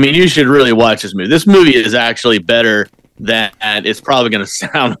 Yeah. I mean, you should really watch this movie. This movie is actually better than it's probably going to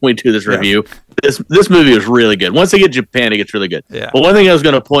sound when we do this review. This movie is really good. Once they get Japan, it gets really good. Yeah. But one thing I was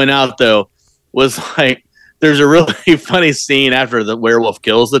going to point out, though, was like, there's a really funny scene after the werewolf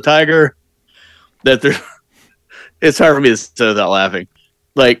kills the tiger it's hard for me to say without laughing.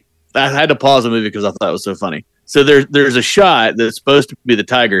 Like, I had to pause the movie because I thought it was so funny. So there's a shot that's supposed to be the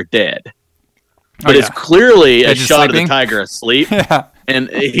tiger dead, but it's clearly a shot of the tiger asleep. Yeah.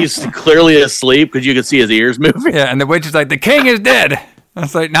 And he's clearly asleep because you can see his ears moving. Yeah, and the witch is like, the king is dead. I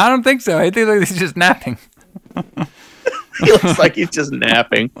was like, no, I don't think so. I think like he's just napping. He looks like he's just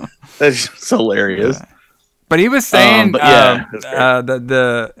napping. That's just hilarious. Yeah. But he was saying, Paul,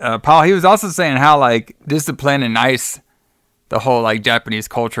 he was also saying how, like, disciplined and nice the whole, like, Japanese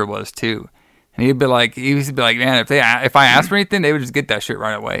culture was, too. And he used to be like, man, if I asked for anything, they would just get that shit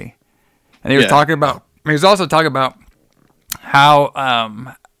right away. And he was also talking about how,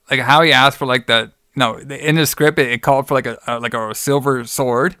 how he asked for, like, in the script, it called for, like, a silver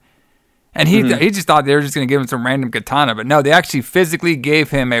sword. And he just thought they were just going to give him some random katana. But no, they actually physically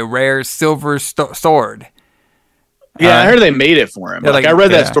gave him a rare silver sword. Yeah, I heard they made it for him. I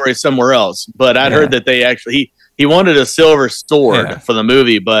read that story somewhere else, but I'd heard that they actually he wanted a silver sword for the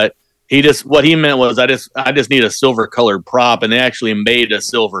movie, but what he meant was I just need a silver colored prop, and they actually made a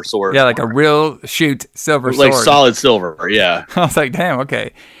silver sword. Yeah, like a real silver sword, like solid silver. Yeah, I was like, damn,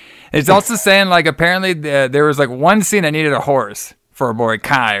 okay. It's also saying, like, apparently there was like one scene that needed a horse for a boy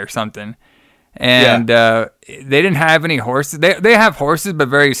Kai or something. And they didn't have any horses. They have horses, but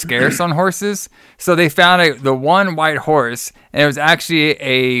very scarce on horses. So they found the one white horse, and it was actually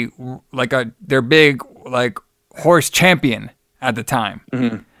their big like horse champion at the time.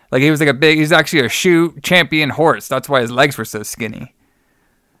 Mm-hmm. Like he was actually a shoe champion horse. That's why his legs were so skinny.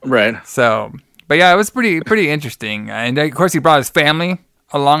 Right. So, but yeah, it was pretty interesting. And of course, he brought his family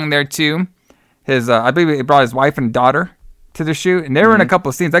along there too. I believe he brought his wife and daughter to the shoot, and they were in a couple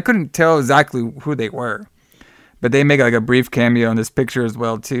of scenes. I couldn't tell exactly who they were, but they make like a brief cameo in this picture as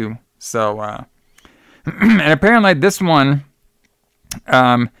well too. So, and apparently this one,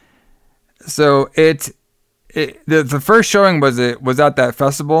 so the first showing was at that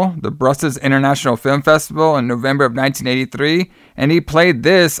festival, the Brussels International Film Festival, in November of 1983, and he played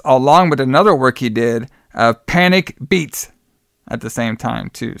this along with another work he did, Panic Beats, at the same time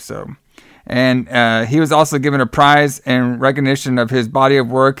too. So. And he was also given a prize in recognition of his body of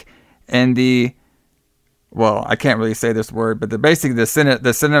work in I can't really say this word, but basically the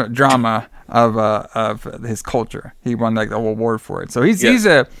cinema drama of his culture. He won like the award for it. So he's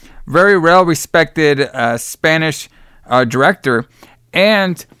a very well respected Spanish director.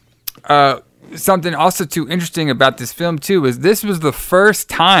 And something also too interesting about this film too is this was the first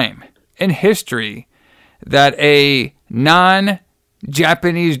time in history that a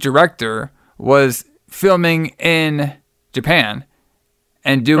non-Japanese director was filming in Japan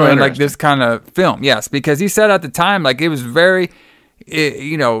and doing like this kind of film. Yes, because he said at the time, like it was very,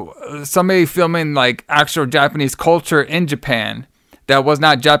 somebody filming like actual Japanese culture in Japan that was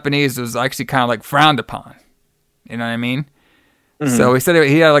not Japanese was actually kind of like frowned upon. You know what I mean? Mm-hmm. So he said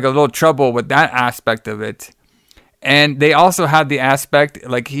he had like a little trouble with that aspect of it. And they also had the aspect,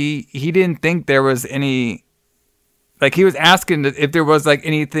 like he didn't think there was any. Like he was asking if there was like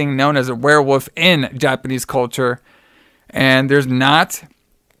anything known as a werewolf in Japanese culture, and there's not,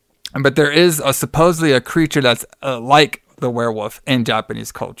 but there is supposedly a creature that's like the werewolf in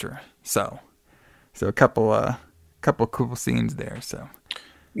Japanese culture. So a couple cool scenes there. So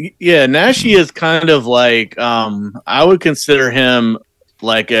yeah, Nashi is kind of like I would consider him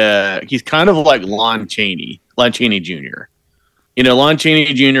like he's kind of like Lon Chaney Jr. Lon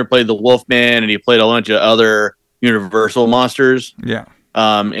Chaney Jr. played the Wolfman, and he played a bunch of other Universal monsters. Yeah.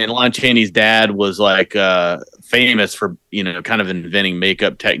 And Lon Chaney's dad was like famous for, kind of inventing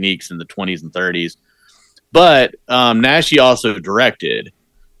makeup techniques in the 20s and 30s. But Nashi also directed.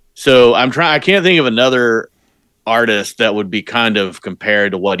 So I can't think of another artist that would be kind of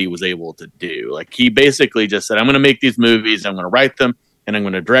compared to what he was able to do. Like he basically just said, I'm going to make these movies, I'm going to write them, and I'm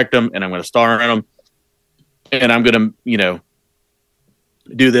going to direct them, and I'm going to star in them. And I'm going to,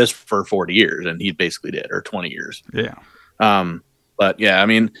 do this for 40 years, and he basically did, or 20 years. Yeah. But yeah, I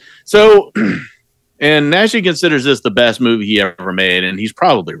mean, so, and Nashi considers this the best movie he ever made, and he's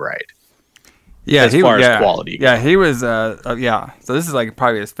probably right. Yeah, as far as quality. Yeah, he was. Yeah. So this is like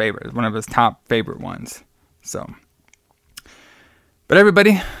probably his favorite, one of his top favorite ones. So, but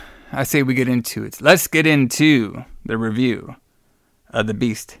everybody, I say we get into it. Let's get into the review of The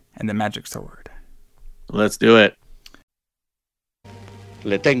Beast and the Magic Sword. Let's do it.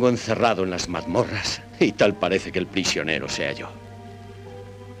 Le tengo encerrado en las mazmorras y tal parece que el prisionero sea yo.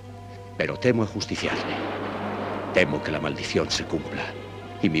 Pero temo ajusticiarle. Temo que la maldición se cumpla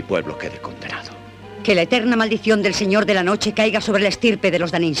y mi pueblo quede condenado. Que la eterna maldición del Señor de la Noche caiga sobre la estirpe de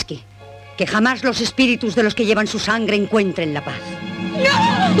los Daninsky. Que jamás los espíritus de los que llevan su sangre encuentren la paz.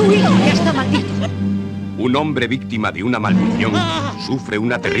 ¡No! ¡Tu hijo ya está maldito! Un hombre víctima de una maldición sufre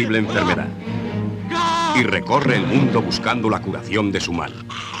una terrible enfermedad y recorre el mundo buscando la curación de su mal.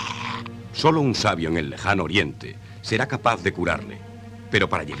 Solo un sabio en el lejano oriente será capaz de curarle, pero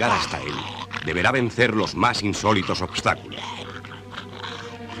para llegar hasta él deberá vencer los más insólitos obstáculos.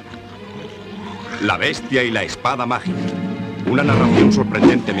 La bestia y la espada mágica. Una narración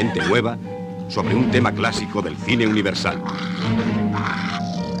sorprendentemente nueva sobre un tema clásico del cine universal.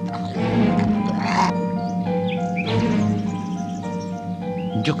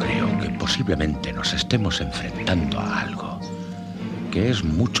 Yo creo que posiblemente nos estemos enfrentando a algo que es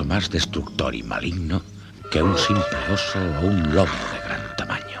mucho más destructor y maligno que un simple oso o un lobo de gran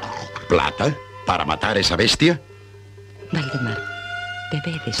tamaño. ¿Plata? ¿Para matar esa bestia? Valdemar,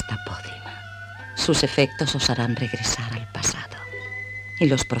 bebed esta pócima. Sus efectos os harán regresar al pasado. Y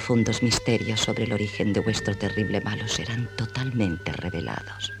los profundos misterios sobre el origen de vuestro terrible mal os serán totalmente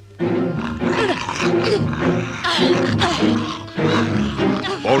revelados.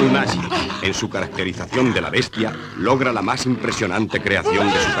 Paul Nashi, en su caracterización de la bestia, logra la más impresionante creación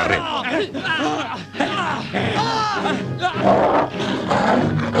de su carrera.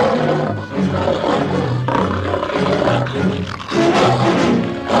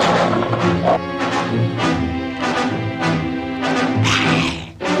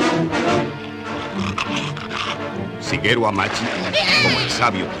 Shigeru Hamachi, como el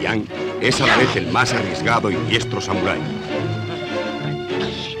sabio Tian, es a la vez el más arriesgado y diestro samurái.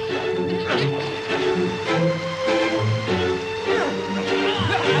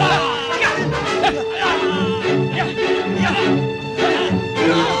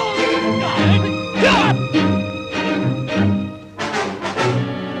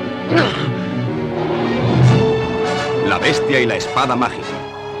 La bestia y la espada mágica.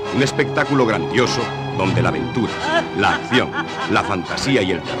 Un espectáculo grandioso donde la aventura, la acción, la fantasía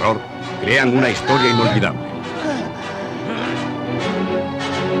y el terror crean una historia inolvidable.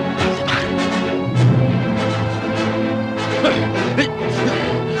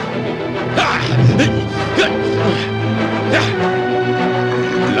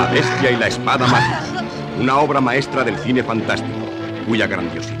 La bestia y la espada mágica. Una obra maestra del cine fantástico, cuya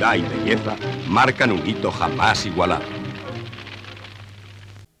grandiosidad y belleza marcan un hito jamás igualado.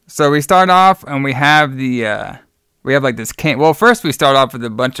 So we start off and we have like this king. Well, first we start off with a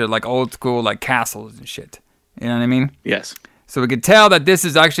bunch of like old school like castles and shit. You know what I mean? Yes. So we could tell that this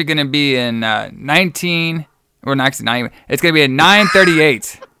is actually going to be in it's going to be in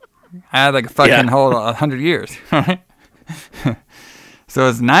 938. I had like a fucking whole 100 years. So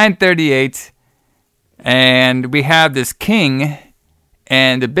it's 938 and we have this king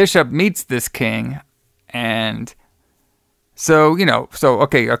and the bishop meets this king and so,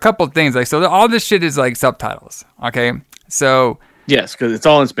 okay, a couple of things. Like, so all this shit is like subtitles, okay? So... Yes, because it's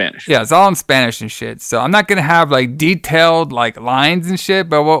all in Spanish. Yeah, it's all in Spanish and shit. So I'm not going to have like detailed like lines and shit,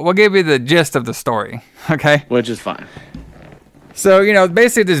 but we'll give you the gist of the story, okay? Which is fine. So,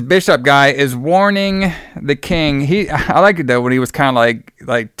 basically this bishop guy is warning the king. I like it though when he was kind of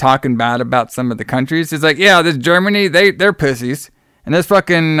like talking bad about some of the countries. He's like, yeah, this Germany, they're pussies. And this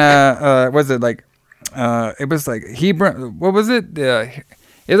fucking, was it like... it was like Hebrew. What was it? It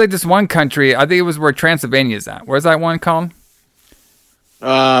was like this one country. I think it was where Transylvania is at. Where's that one called?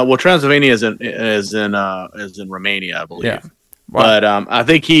 Well, Transylvania is in Romania, I believe. Yeah. But I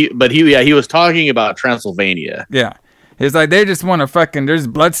think he was talking about Transylvania. Yeah. He's like, they just want to fucking, there's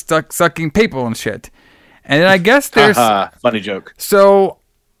blood sucking people and shit. And then I guess there's funny joke. So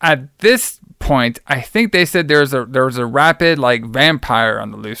at this point, I think they said there was a rapid like vampire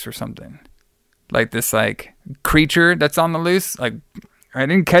on the loose or something. Like this like creature that's on the loose. Like I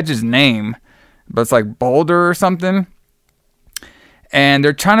didn't catch his name, but it's like Boulder or something. And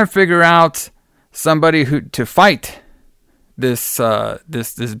they're trying to figure out somebody to fight this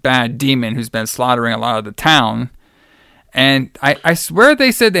bad demon who's been slaughtering a lot of the town. And I swear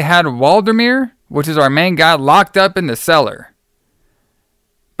they said they had Waldemir, which is our main guy, locked up in the cellar.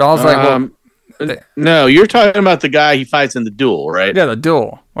 But I was like, well, no, you're talking about the guy he fights in the duel, right? Yeah, the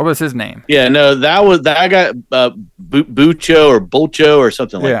duel. What was his name? Yeah, no, that guy, Bucho or Bolcho or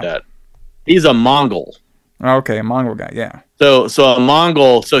something like that. He's a Mongol. Okay, a Mongol guy, yeah. So a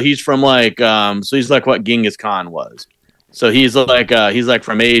Mongol, so he's from like, so he's like what Genghis Khan was. So he's like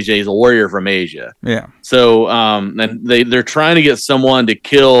from Asia. He's a warrior from Asia. Yeah. So and they're trying to get someone to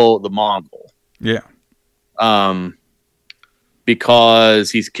kill the Mongol. Yeah. Because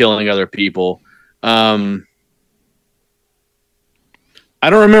he's killing other people. I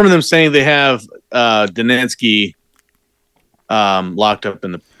don't remember them saying they have Dynensky locked up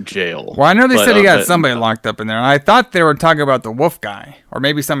in the jail. Well, I know they said he got somebody locked up in there. And I thought they were talking about the wolf guy. Or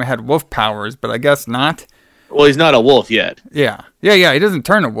maybe somebody had wolf powers, but I guess not. Well, he's not a wolf yet. Yeah. He doesn't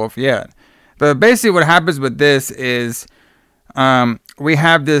turn a wolf yet. But basically what happens with this is we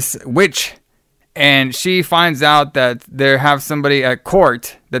have this witch, and she finds out that they have somebody at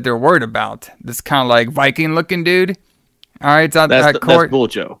court that they're worried about. This kind of like Viking-looking dude. All right, it's at court. That's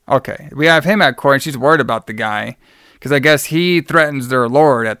Bulcho. Okay. We have him at court, and she's worried about the guy because I guess he threatens their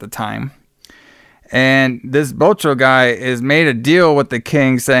lord at the time. And this Bolcho guy is made a deal with the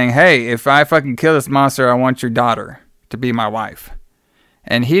king saying, hey, if I fucking kill this monster, I want your daughter to be my wife.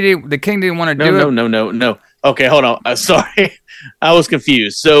 And the king didn't want to do it. No. Okay, hold on. Sorry. I was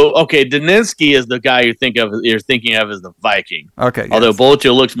confused. So, okay, Dynensky is the guy you're thinking of as the Viking. Okay. Yes. Although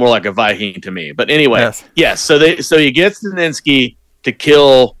Bolcho looks more like a Viking to me. But anyway, yes. So he gets Dynensky to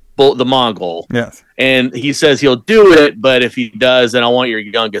kill the Mongol. Yes. And he says he'll do it, but if he does, then I want your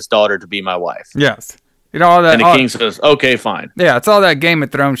youngest daughter to be my wife. Yes. You know all that. And the king says, okay, fine. Yeah, it's all that Game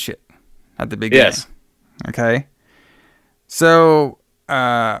of Thrones shit at the beginning. Yes. Okay. So,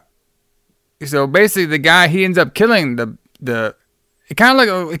 basically the guy, he ends up killing the kind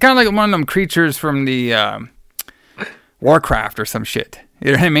of like one of them creatures from the Warcraft or some shit.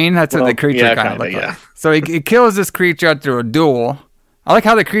 You know what I mean? That's what the creature kind of looks like. So he kills this creature after a duel. I like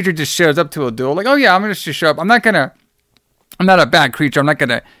how the creature just shows up to a duel. Like, oh yeah, I'm going to just show up. I'm not a bad creature. I'm not going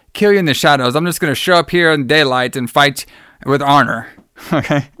to kill you in the shadows. I'm just going to show up here in daylight and fight with honor.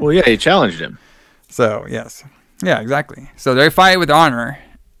 Okay. Well, yeah, he challenged him. So, yes. Yeah, exactly. So they fight with honor,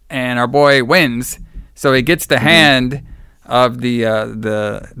 and our boy wins. So he gets the hand of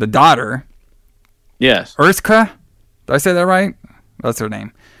the daughter. Yes. Urska? Did I say that right? That's her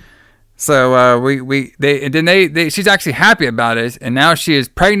name. So she's actually happy about it, and now she is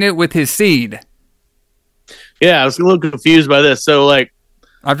pregnant with his seed. Yeah, I was a little confused by this. So, like,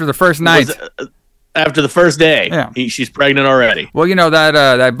 after the first night, after the first day, yeah, she's pregnant already. Well, you know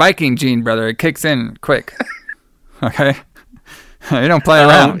that Viking gene, brother, it kicks in quick. Okay, you don't play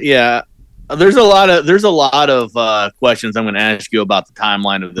around. Yeah, there's a lot of questions I'm going to ask you about the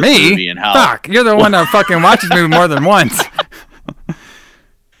timeline of this movie and how. Fuck, you're the one that fucking watches movie more than once.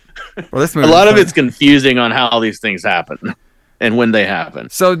 Well, this movie a lot of it's confusing on how these things happen and when they happen.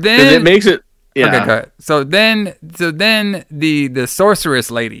 So then it makes it. Yeah. Okay, go ahead. So then the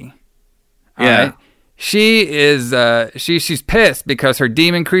sorceress lady. Yeah. Right, she is she's pissed because her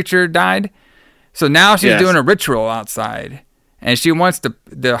demon creature died. So now she's doing a ritual outside, and she wants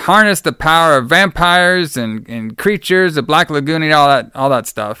to harness the power of vampires and creatures, the Black Lagoon, and all that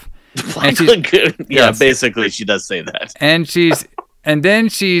stuff. Black Lagoon. Yeah, yes. Basically, she does say that. And then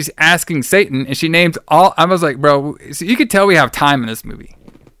she's asking Satan, and she names all. I was like, bro, so you could tell we have time in this movie.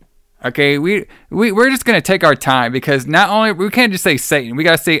 Okay, we're just gonna take our time because not only we can't just say Satan, we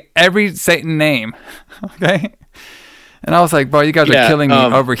gotta say every Satan name. Okay. And I was like, bro, you guys are killing me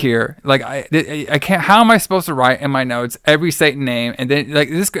over here. Like, I can't. How am I supposed to write in my notes every Satan name and then like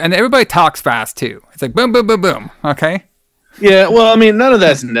this? And everybody talks fast too. It's like boom, boom, boom, boom. Okay. Yeah. Well, I mean, none of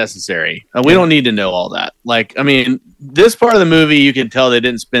that's necessary. We don't need to know all that. Like, I mean, this part of the movie, you can tell they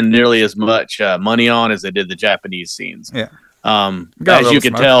didn't spend nearly as much money on as they did the Japanese scenes. Yeah. As you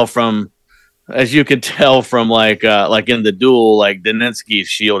can tell from like in the duel, like Daninsky's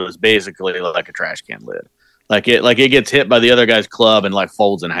shield is basically like a trash can lid. Like it gets hit by the other guy's club and like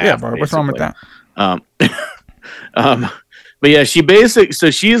folds in half. Yeah, bro, what's wrong with that? But yeah, so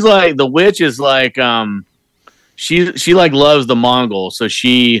she's like the witch is like she like loves the Mongol. So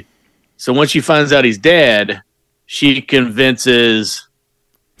when she finds out he's dead, she convinces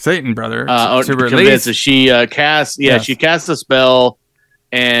Satan, brother, to release. Convinces she casts. Yeah, yes. She casts a spell,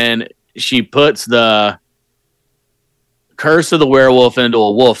 and she puts the curse of the werewolf into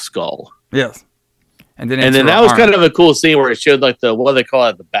a wolf skull. Yes. And then that was kind of a cool scene where it showed like what do they call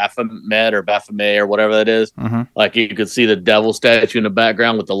it, the Baphomet or Baphomet or whatever that is. Mm-hmm. Like you could see the devil statue in the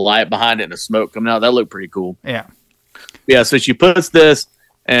background with the light behind it and the smoke coming out. That looked pretty cool. Yeah. Yeah. So she puts this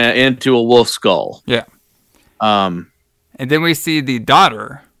into a wolf skull. Yeah. And then we see the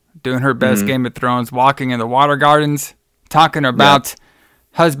daughter doing her best Game of Thrones, walking in the water gardens, talking about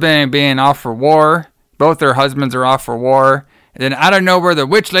husband being off for war. Both their husbands are off for war. And then out of nowhere, the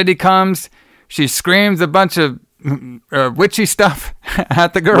witch lady comes. She screams a bunch of witchy stuff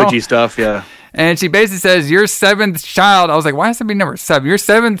at the girl. Witchy stuff, yeah. And she basically says, your seventh child. I was like, why has it be number 7? Your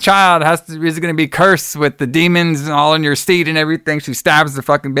seventh child is going to be cursed with the demons and all in your seed and everything. She stabs the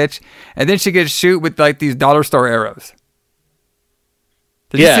fucking bitch. And then she gets shoot with like these dollar store arrows.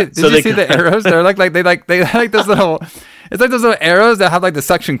 Did you see the arrows? They're like they like those little. It's like those little arrows that have like the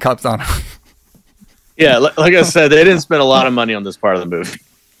suction cups on them. Yeah, like I said, they didn't spend a lot of money on this part of the movie.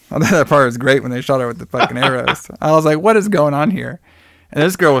 I thought that part was great when they shot her with the fucking arrows. I was like, what is going on here? And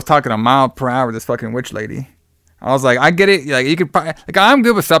this girl was talking a mile per hour, this fucking witch lady. I was like, I get it. Like, you could probably, like, I'm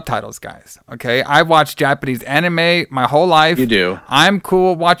good with subtitles, guys. Okay. I've watched Japanese anime my whole life. You do. I'm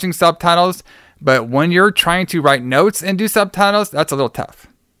cool watching subtitles, but when you're trying to write notes and do subtitles, that's a little tough.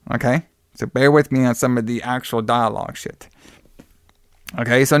 Okay. So bear with me on some of the actual dialogue shit.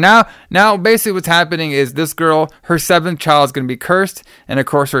 Okay, so now basically what's happening is this girl, her 7th child is going to be cursed, and of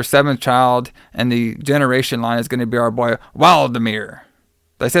course her 7th child and the generation line is going to be our boy Waldemir.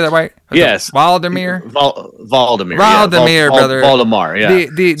 Did I say that right? Yes. Waldemir? Valdemir. Waldemir, brother. Valdemar, yeah.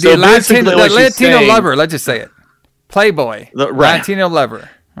 The Latino lover, let's just say it. Playboy. Latino lover.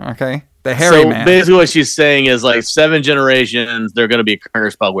 Okay? The hairy man. So basically what she's saying is like 7 generations, they're going to be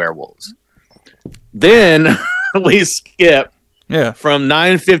cursed by werewolves. Then we skip from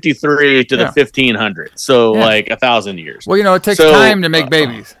 953 to the 1500s. So like 1,000 years. Well, it takes time to make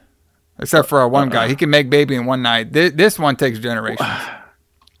babies. Except for our one guy. He can make baby in one night. This one takes generations.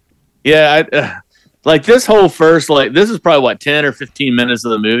 Yeah. Like this whole first, this is probably what, 10 or 15 minutes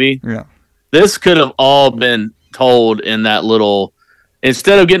of the movie. Yeah. This could have all been told in that little,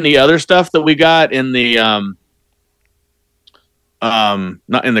 instead of getting the other stuff that we got in the,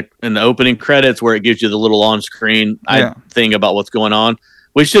 not in the opening credits where it gives you the little on-screen thing about what's going on.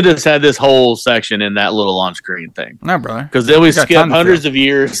 We should have had this whole section in that little on-screen thing. No, brother. Because then we skip hundreds of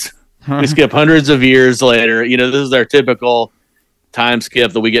years. We skip hundreds of years later. You know, this is our typical time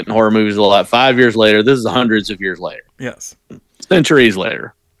skip that we get in horror movies a lot. 5 years later. This is hundreds of years later. Yes. Centuries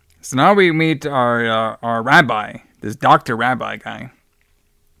later. So now we meet our rabbi, this Dr. Rabbi guy.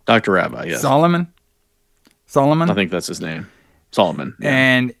 Dr. Rabbi, yes. Solomon. I think that's his name. Solomon. Yeah.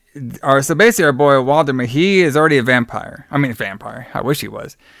 And so basically our boy Waldemar, he is already a vampire. I mean, vampire. I wish he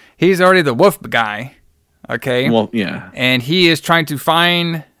was. He's already the wolf guy. Okay? Well, yeah. And he is trying to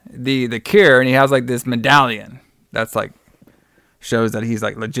find the cure, and he has like this medallion that's like shows that he's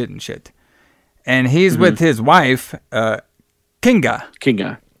like legit and shit. And he's with his wife,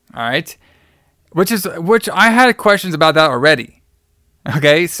 Kinga. All right? Which I had questions about that already.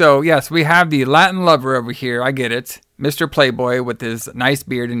 Okay, so yes, we have the Latin lover over here. I get it. Mr. Playboy with his nice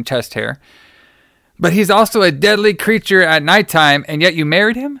beard and chest hair. But he's also a deadly creature at nighttime, and yet you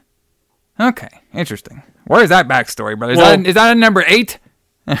married him? Okay, interesting. Where is that backstory, brother? Is that a number 8?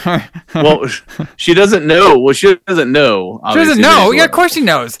 Well, she doesn't know. Well, she doesn't know. She doesn't know? Yeah, of course she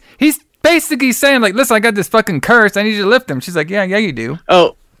knows. He's basically saying, like, listen, I got this fucking curse. I need you to lift him. She's like, yeah, you do.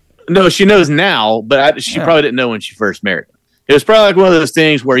 Oh, no, she knows now, but she probably didn't know when she first married him. It was probably like one of those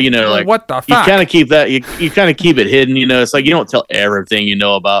things where, you know, like, what the fuck? You kind of keep that, you kind of keep it hidden, you know. It's like you don't tell everything you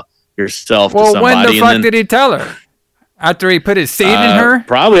know about yourself to somebody. Well, when the fuck did he tell her? After he put his seed in her?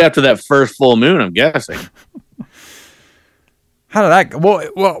 Probably after that first full moon, I'm guessing. How did that go?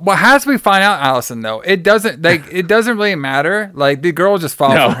 Well, as we find out, Allison, though, it doesn't really matter. Like, the girl just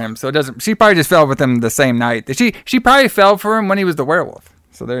fell for him, so it doesn't. She probably just fell with him the same night. She probably fell for him when he was the werewolf.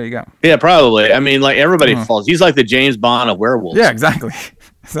 So there you go. Yeah, probably. I mean, like, everybody falls. He's like the James Bond of werewolves. Yeah, exactly.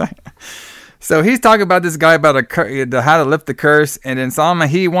 So he's talking about this guy about how to lift the curse, and then Solomon,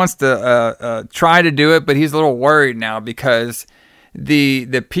 he wants to try to do it, but he's a little worried now because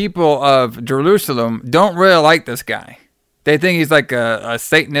the people of Jerusalem don't really like this guy. They think he's like a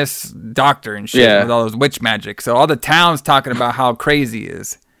Satanist doctor and shit with all those witch magic. So all the town's talking about how crazy he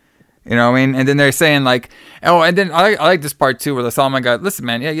is. You know what I mean? And then they're saying like, oh, and then I like this part too where the Solomon guy, listen,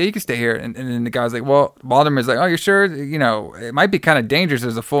 man, yeah, you can stay here. And then the guy's like, well, Waldemar's like, oh, you're sure? You know, it might be kind of dangerous.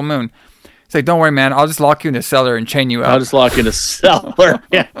 There's a full moon. It's like, don't worry, man. I'll just lock you in a cellar and chain you up. I'll just lock you in a cellar.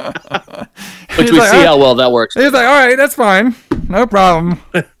 Yeah. Which we like, see how well that works. He's like, all right, that's fine. No problem.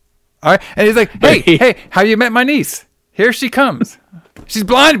 All right. And he's like, hey, have you met my niece? Here she comes. She's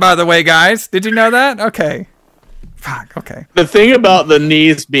blind, by the way, guys. Did you know that? Okay. Fuck, okay. The thing about the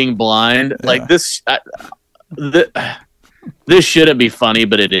niece being blind, like this shouldn't be funny,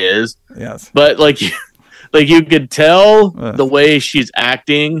 but it is. Yes. But you could tell the way she's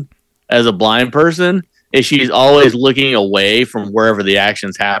acting as a blind person is she's always looking away from wherever the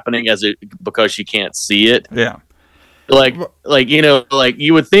action's happening because she can't see it. Yeah. Like you know, like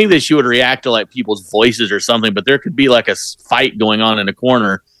you would think that she would react to like people's voices or something, but there could be like a fight going on in a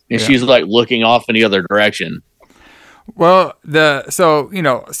corner, and she's like looking off in the other direction. Well, so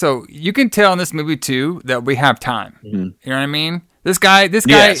you can tell in this movie too that we have time. Mm-hmm. You know what I mean? This guy,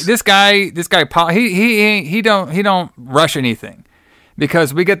 Paul, he don't rush anything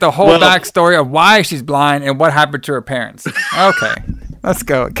because we get the whole backstory of why she's blind and what happened to her parents. Okay, let's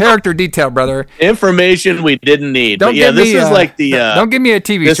go. Character detail, brother. Information we didn't need. Don't give me a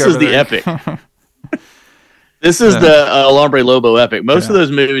TV this show. This is the epic. This is the El Hombre Lobo epic. Most of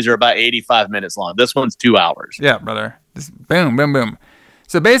those movies are about 85 minutes long. This one's 2 hours. Yeah, brother. Just boom, boom, boom.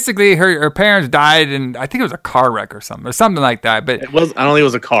 So basically, her parents died in, I think it was a car wreck or something like that. But I don't think it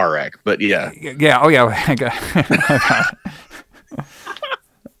was a car wreck, but yeah. Yeah. Oh yeah.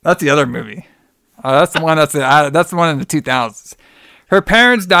 That's the other movie. That's the one. That's the one in the 2000s. Her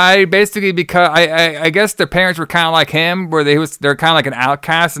parents died basically because I guess their parents were kind of like him, where they're kind of like an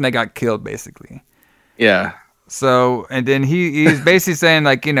outcast and they got killed basically. Yeah. So, and then he's basically saying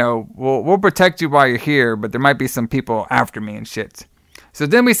like, you know, we'll protect you while you're here, but there might be some people after me and shit. So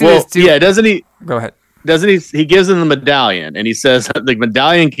then we see this too. Yeah, doesn't he? Go ahead. Doesn't he? He gives him the medallion, and he says the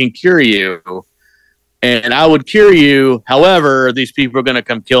medallion can cure you, and I would cure you. However, these people are going to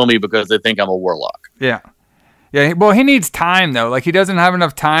come kill me because they think I'm a warlock. Yeah. Yeah. Well, he needs time though. Like he doesn't have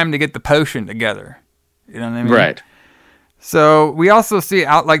enough time to get the potion together. You know what I mean? Right. So we also see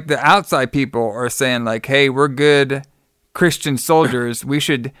the outside people are saying like, hey, we're good Christian soldiers.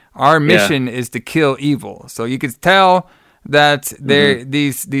 Our mission is to kill evil. So you could tell that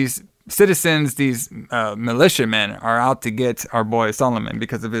these citizens, these militiamen are out to get our boy Solomon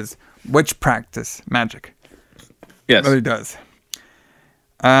because of his witch practice magic. Yes. Really does.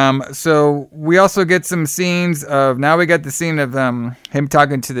 So we also get some scenes of, now we got the scene of him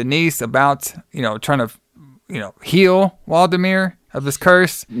talking to the niece about, trying to, heal Waldemar of this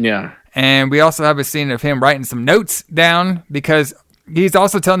curse. Yeah. And we also have a scene of him writing some notes down because he's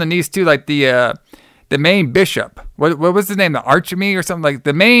also telling the niece too, like the main bishop. What was his name? The Archimede or something, like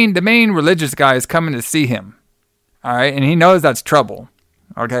the main religious guy is coming to see him. All right, and he knows that's trouble.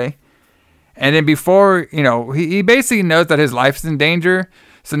 Okay, and then before he basically knows that his life is in danger.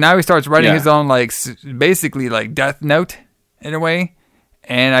 So now he starts writing his own basically death note in a way.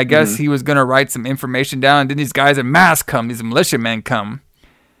 And I guess he was gonna write some information down. And then these guys in masks come. These militiamen come.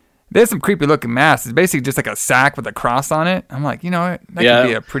 There's some creepy looking masks. It's basically just like a sack with a cross on it. I'm like, that could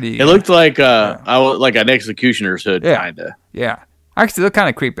be a pretty. It looked like like an executioner's hood, kinda. Yeah, actually, look kind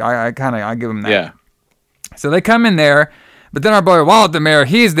of creepy. I give him that. Yeah. So they come in there, but then our boy Waldemar,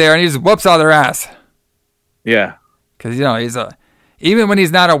 he's there and he just whoops out their ass. Yeah. Because he's even when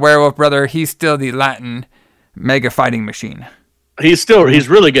he's not a werewolf, brother, he's still the Latin mega fighting machine. He's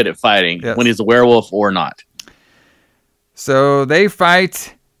really good at fighting when he's a werewolf or not. So they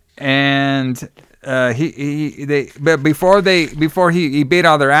fight. And before he beat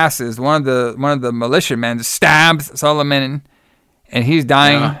all their asses, one of the militiamen stabs Solomon, and he's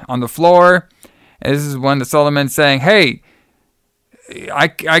dying on the floor. And this is when the Solomon's saying, "Hey, I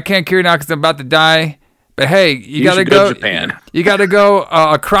can't cure you now because I'm about to die. But hey, you gotta go to Japan. You gotta go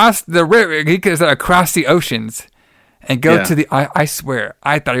across the river. He said across the oceans, and go to the. I swear,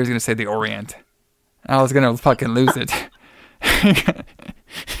 I thought he was gonna say the Orient. I was gonna fucking lose it."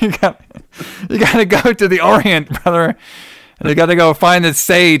 You gotta go to the Orient, brother. And you gotta go find this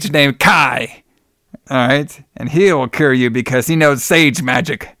sage named Kai. All right, and he will cure you because he knows sage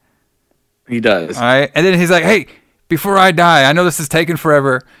magic. He does. All right, and then he's like, "Hey, before I die, I know this is taking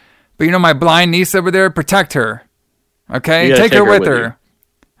forever, but my blind niece over there, protect her. Okay, take her with her.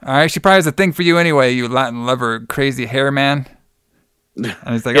 All right, she probably has a thing for you anyway, you Latin lover, crazy hair man." And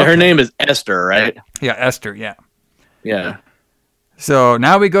he's like, her name is Esther, right? Yeah, Esther. Yeah. Yeah. So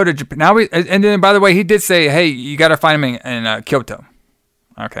now we go to Japan. And then by the way, he did say, "Hey, you got to find him in Kyoto."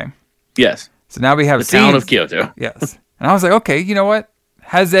 Okay. Yes. So now we have the town of Kyoto. Yes. And I was like, okay, you know what?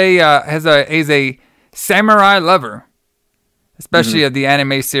 Has a samurai lover, especially of the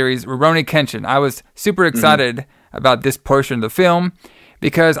anime series Rurouni Kenshin. I was super excited about this portion of the film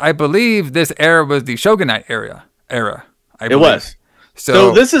because I believe this era was the Shogunate era. It was.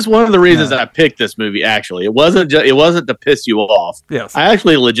 So this is one of the reasons I picked this movie. Actually, it wasn't to piss you off. Yes, I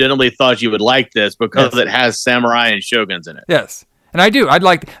actually legitimately thought you would like this because it has samurai and shoguns in it. Yes, and I do.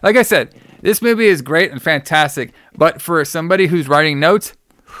 Like I said, this movie is great and fantastic. But for somebody who's writing notes,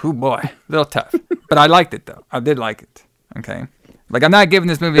 oh boy, a little tough. But I liked it though. I did like it. Okay, like I'm not giving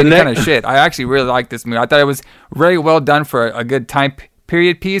this movie any kind of shit. I actually really liked this movie. I thought it was very well done for a good time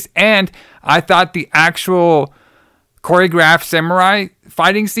period piece, and I thought the actual choreographed samurai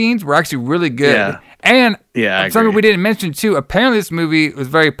fighting scenes were actually really good. Yeah. And something we didn't mention too, apparently this movie was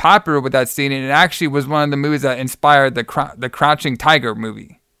very popular with that scene, and it actually was one of the movies that inspired the Crouching Tiger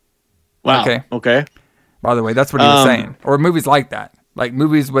movie. Wow. Okay. By the way, that's what he was saying. Or movies like that. Like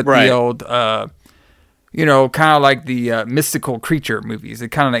movies with the old, kind of like the mystical creature movies. It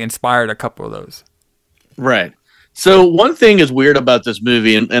kind of inspired a couple of those. Right. So one thing is weird about this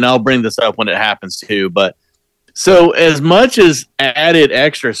movie, and I'll bring this up when it happens too, but so as much as added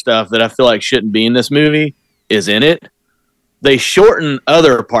extra stuff that I feel like shouldn't be in this movie is in it, they shorten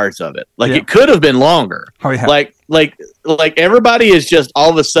other parts of it. Like it could have been longer. Oh, yeah. Like everybody is just all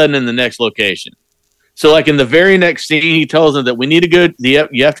of a sudden in the next location. So like in the very next scene, he tells them that we need to go.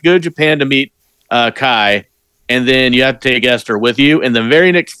 You have to go to Japan to meet Kai, and then you have to take Esther with you. And the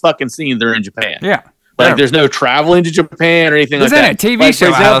very next fucking scene, they're in Japan. Yeah. Like there's no traveling to Japan or anything like that. Isn't it a TV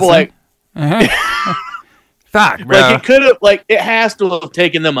show, for example, Allison? Fuck, bro. Like it could have, it has to have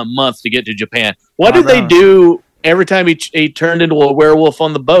taken them a month to get to Japan. What did they do every time he turned into a werewolf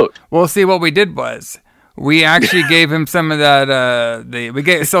on the boat? Well, see, what we did was we actually gave him some of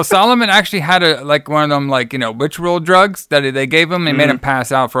that. So Solomon actually had one of them witch rule drugs that they gave him and made him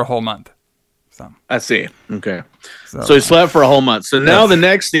pass out for a whole month. So I see. Okay, so he slept for a whole month. So now the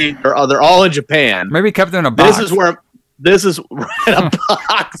next scene, they're all in Japan. Maybe kept them in a box. This is in a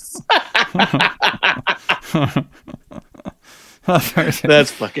box.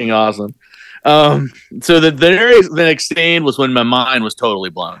 That's fucking awesome. So the next scene was when my mind was totally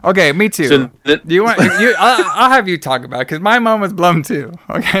blown. Okay, me too. So do you want? I'll have you talk about it because my mind was blown too.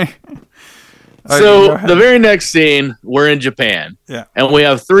 Okay. So the very next scene, we're in Japan. Yeah. And we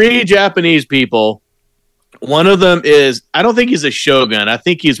have 3 Japanese people. One of them is, I don't think he's a shogun. I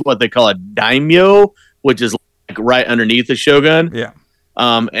think he's what they call a daimyo, which is right underneath the shogun. Yeah.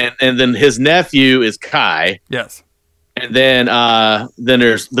 And then his nephew is Kai. Yes. And then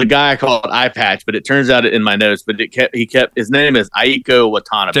there's the guy called Eye Patch, but it turns out in my notes, but he kept his name is Aiko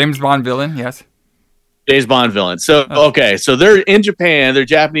Watanabe. James Bond villain, yes. James Bond villain. So okay, so they're in Japan, they're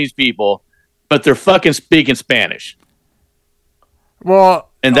Japanese people, but they're fucking speaking Spanish. Well,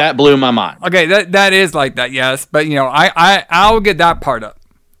 and that blew my mind. Okay, that is like that, yes. But I'll get that part up.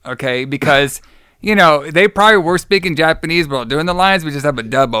 Okay, because they probably were speaking Japanese while doing the lines, we just have a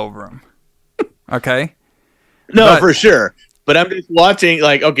dub over them. Okay? No, for sure. But I'm just watching,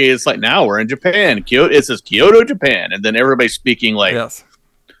 like, okay, it's like now we're in Japan. Kyoto, it says Kyoto, Japan. And then everybody's speaking like, yes.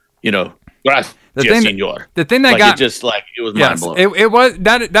 Gracias, senor. The thing that like got... it was mind-blowing. It was,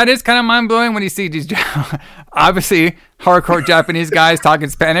 that is kind of mind-blowing when you see these, obviously, hardcore Japanese guys talking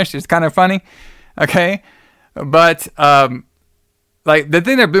Spanish. It's kind of funny. Okay? But, like, the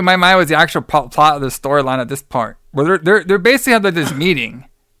thing that blew my mind was the actual plot of the storyline at this part. Where they're basically have like this meeting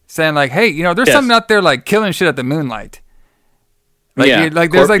saying, like, hey, there's something out there, like, killing shit at the moonlight. Like,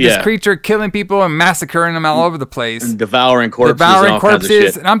 there's, like, this creature killing people and massacring them all over the place. And devouring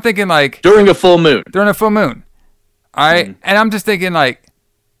corpses. And I'm thinking, like... During a full moon. All right? And I'm just thinking, like,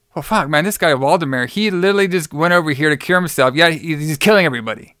 well, fuck, man, this guy, Waldemar, he literally just went over here to cure himself. Yeah, he's killing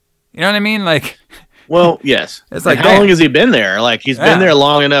everybody. You know what I mean? Like... Well, yes. It's like, how long has he been there? Like, he's been there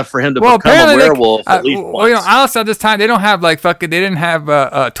long enough for him to become a werewolf at least once. Also at this time, they don't have, like, they didn't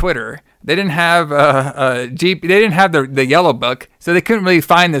have Twitter. They didn't have Jeep. They didn't have the yellow book, so they couldn't really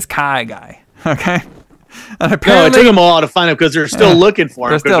find this Kai guy. Okay. And apparently, it took them a while to find him because they're still looking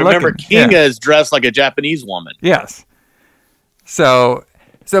for him. Because remember, Kinga is dressed like a Japanese woman. Yes. So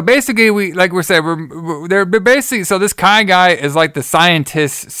basically, they're basically, so this Kai guy is like the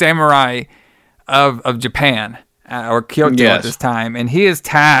scientist samurai of Japan or Kyoto at this time, and he is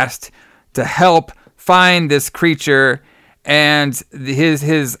tasked to help find this creature. And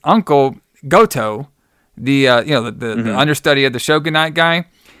his uncle Goto, the understudy of the shogunate guy,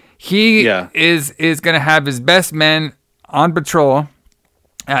 he is going to have his best men on patrol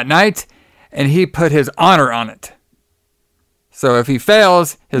at night, and he put his honor on it. So if he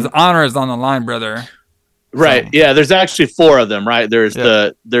fails, his honor is on the line, brother. Right. So, yeah. There's actually 4 of them. Right. There's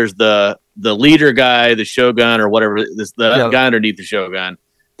the leader guy, the shogun or whatever. The guy underneath the shogun.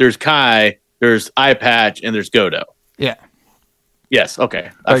 There's Kai. There's Eye Patch, and there's Goto. Yeah. Yes.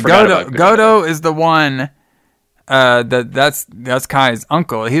 Okay. Goto is the one. That's Kai's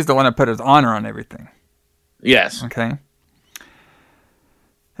uncle. He's the one that put his honor on everything. Yes. Okay.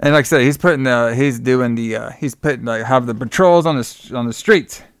 And like I said, he's putting have the patrols on the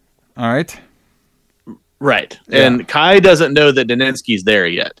streets. All right. Right. Yeah. And Kai doesn't know that Daninsky's there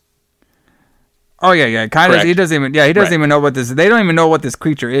yet. Oh yeah. Kai he doesn't even know what this. They don't even know what this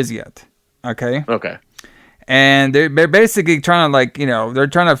creature is yet. Okay. Okay. And they're basically trying to they're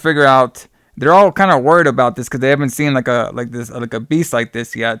trying to figure out. They're all kind of worried about this because they haven't seen like a beast like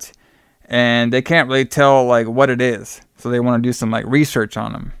this yet, and they can't really tell like what it is. So they want to do some like research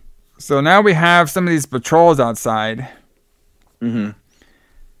on them. So now we have some of these patrols outside. Mm-hmm.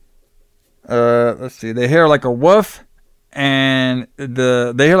 Let's see. They hear like a woof, and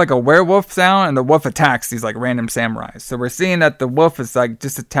they hear like a werewolf sound, and the wolf attacks these like random samurais. So we're seeing that the wolf is like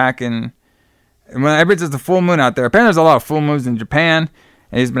just attacking. And whenever there's a full moon out there, apparently there's a lot of full moons in Japan,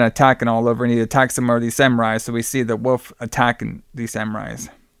 and he's been attacking all over, and he attacks some of these samurais, so we see the wolf attacking these samurais.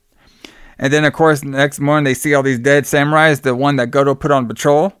 And then, of course, the next morning, they see all these dead samurais, the one that Goto put on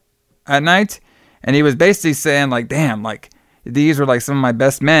patrol at night, and he was basically saying, like, damn, like, these were, like, some of my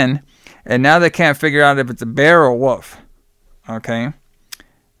best men, and now they can't figure out if it's a bear or a wolf, okay?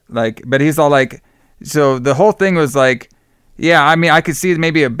 Like, but he's all like, so the whole thing was, like, yeah, I mean, I could see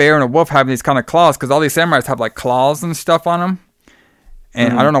maybe a bear and a wolf having these kind of claws because all these samurais have like claws and stuff on them.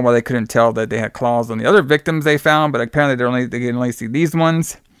 And I don't know why they couldn't tell that they had claws on the other victims they found, but apparently they can only see these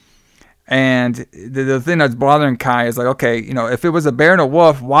ones. And the thing that's bothering Kai is like, okay, if it was a bear and a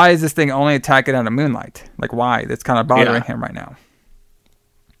wolf, why is this thing only attacking out of moonlight? Like, why? That's kind of bothering him right now.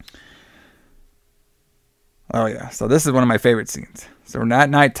 Oh yeah, so this is one of my favorite scenes. So we're at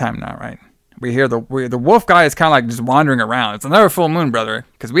nighttime now, right? We hear the wolf guy is kind of like just wandering around. It's another full moon, brother,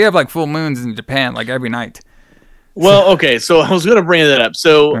 because we have like full moons in Japan like every night. Well, okay, so I was going to bring that up.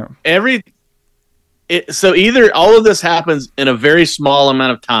 So so either all of this happens in a very small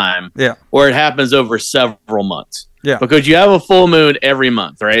amount of time, or it happens over several months. Yeah, because you have a full moon every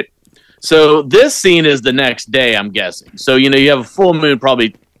month, right? So this scene is the next day, I'm guessing. So you have a full moon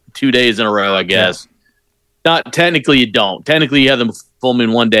probably 2 days in a row, I guess. Yeah. Not technically, you don't. Technically, you have the full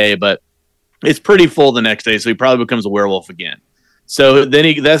moon one day, but it's pretty full the next day, so he probably becomes a werewolf again. So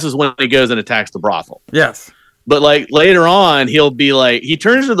then this is when he goes and attacks the brothel. Yes. But like later on, he'll be like he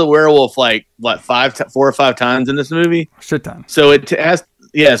turns into the werewolf like what 4 or 5 times in this movie. Shit ton. So it has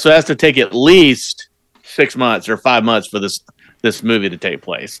to take at least 6 months or 5 months for this movie to take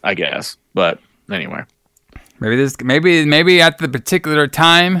place, I guess. But anyway, maybe at the particular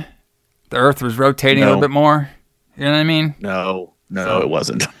time, the Earth was rotating a little bit more. You know what I mean? No, it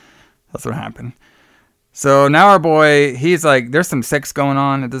wasn't. That's what happened. So now our boy, he's like, there's some sex going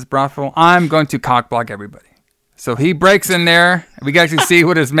on at this brothel. I'm going to cockblock everybody. So he breaks in there. We can actually see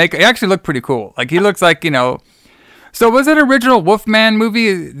what his makeup. He actually looked pretty cool. Like he looks like, you know. So was it an original Wolfman movie?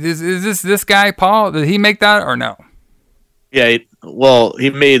 Is this guy Paul? Did he make that or no? Yeah, he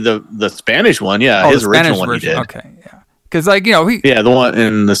made the Spanish one. Yeah, his original one version. He did. Okay, yeah. Because like the one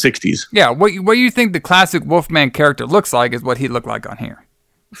in the 60s. Yeah, what you think the classic Wolfman character looks like is what he looked like on here.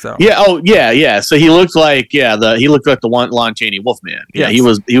 So yeah. So he looked like he looked like the one Lon Chaney Wolfman. Yeah,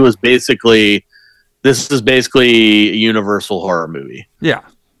 yes. he was basically. This is basically a Universal horror movie. Yeah.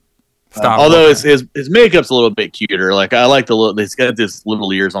 Although his makeup's a little bit cuter. Like I like the little. He's got this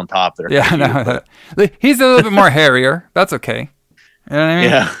little ears on top there. Yeah, no, he's a little bit more hairier. That's okay. You know what I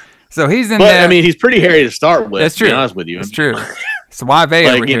mean? Yeah. So he's in there. I mean, he's pretty hairy to start with. That's true. To be honest with you, it's true. Suave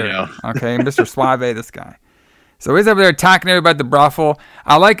over here. Okay, Mr. Suave, this guy. So he's over there attacking everybody at the brothel.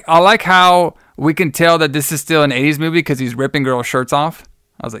 I like how we can tell that this is still an 80s movie because he's ripping girls' shirts off.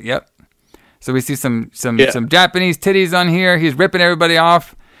 I was like, yep. So we see some Japanese titties on here. He's ripping everybody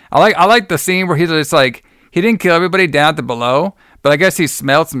off. I like the scene where he's just like, he didn't kill everybody down at the below, but I guess he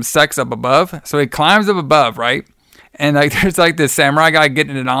smelled some sex up above. So he climbs up above, right? And like there's like this samurai guy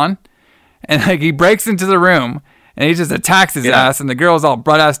getting it on. And like he breaks into the room and he just attacks his ass, and the girl's all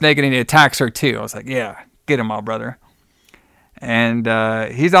butt-ass naked and he attacks her too. I was like, yeah, get him all, brother. And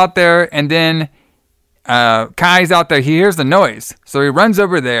he's out there, and then Kai's out there. He hears the noise. So he runs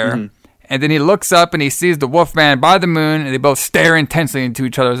over there. Mm-hmm. And then he looks up and he sees the Wolfman by the moon, and they both stare intensely into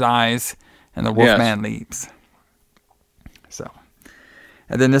each other's eyes, and the Wolfman leaves. So,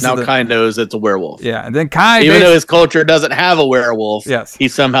 and then Kai knows it's a werewolf. Yeah, and then Kai, even though his culture doesn't have a werewolf, he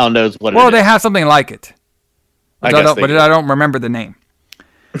somehow knows what it is. Well, they have something like it. I don't remember the name.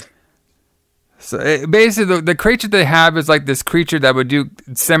 So basically, the creature they have is like this creature that would do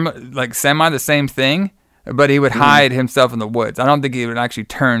semi the same thing. But he would hide himself in the woods. I don't think he would actually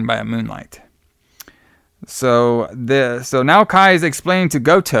turn by a moonlight. So now Kai is explaining to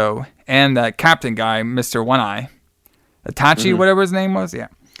Goto and that captain guy, Mr. One Eye, Itachi, whatever his name was. Yeah,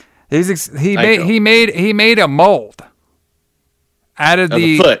 he made a mold out of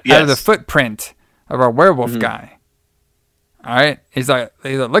the footprint of our werewolf guy. All right, he's like,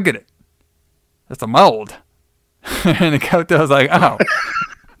 look at it. It's a mold. And the Goto was like, oh.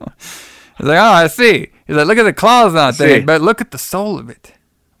 He's like, oh, I see. He's like, look at the claws on it, but look at the soul of it.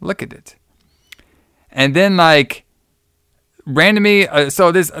 Look at it. And then, like, randomly,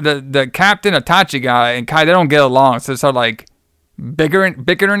 so the captain, Itachi guy, and Kai, they don't get along. So they start, like,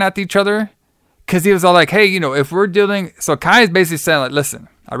 bickering at each other. Because he was all like, hey, you know, if we're dealing... So Kai is basically saying, like, listen,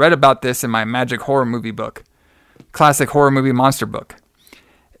 I read about this in my magic horror movie book. Classic horror movie monster book.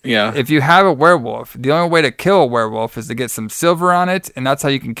 Yeah. If you have a werewolf, the only way to kill a werewolf is to get some silver on it, and that's how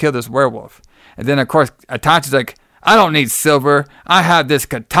you can kill this werewolf. And then, of course, Itachi's like, I don't need silver. I have this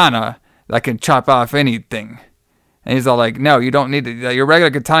katana that can chop off anything. And he's all like, no, you don't need it. Your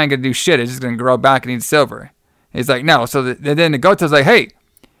regular katana ain't going to do shit. It's just going to grow back and need silver. And he's like, no. So then the Goto's like, hey,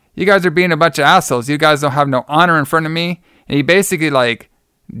 you guys are being a bunch of assholes. You guys don't have no honor in front of me. And he basically, like,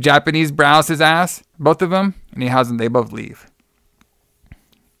 Japanese brows his ass, both of them, and he has them, they both leave.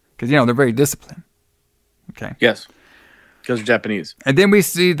 Because, you know, they're very disciplined. Okay. Yes. Because they're Japanese. And then we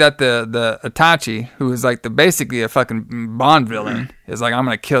see that the Itachi, who is like basically a fucking Bond villain, is like, I'm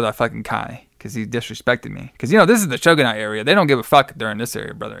going to kill that fucking Kai because he disrespected me. Because, you know, this is the Shogunate area. They don't give a fuck if they're in this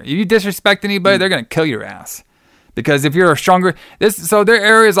area, brother. If you disrespect anybody, they're going to kill your ass. Because if you're a stronger... So their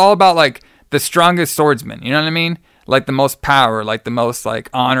area is all about, like, the strongest swordsman. You know what I mean? Like, the most power, like, the most, like,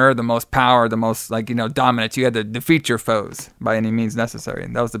 honor, the most power, the most, like, you know, dominance. You had to defeat your foes by any means necessary.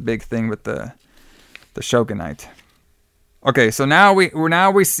 And that was the big thing with the Shogunate. Okay, so now we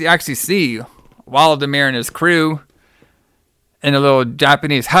actually see Waldemar and his crew in a little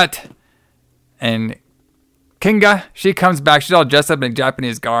Japanese hut. And Kinga, she comes back. She's all dressed up in a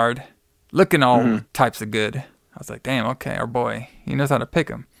Japanese guard, looking all types of good. I was like, damn, okay, our boy, he knows how to pick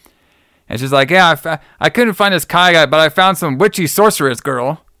him. And she's like, yeah, I couldn't find this Kai guy, but I found some witchy sorceress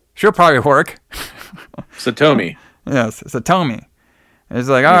girl. She'll probably work. Satomi. Yes, Satomi. And it's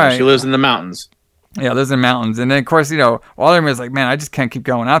like, all right. She lives in the mountains. Yeah, lives in the mountains. And then, of course, you know, Walderman's like, man, I just can't keep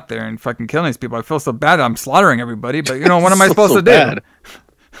going out there and fucking killing these people. I feel so bad that I'm slaughtering everybody, but, you know, what am I supposed to do?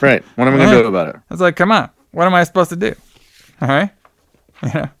 Right. What am I going to do about it? I was like, come on. what am I supposed to do? All right.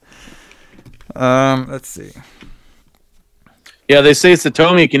 Yeah. Let's see. Yeah, they say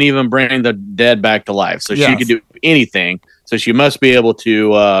Satomi can even bring the dead back to life, so she can do anything. So she must be able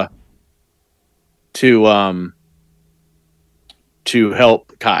to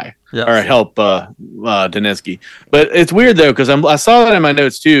help Kai or help Daninsky. But it's weird though, because I saw that in my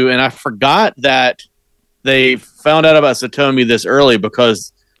notes too, and I forgot that they found out about Satomi this early,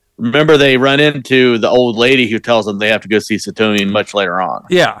 because remember they run into the old lady who tells them they have to go see Satomi much later on.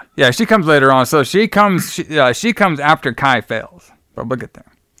 Yeah, she comes later on. So she comes after Kai fails. But we'll get there.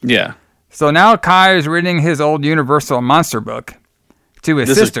 Yeah. So now Kai is reading his old Universal monster book to his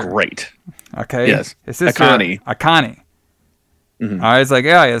sister. This is great. Okay. Yes. His sister, Akane. Mm-hmm. All right. It's like,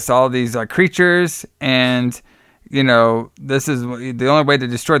 it's all these creatures, and this is the only way to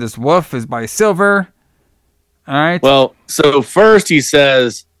destroy this wolf is by silver. All right. Well, so first he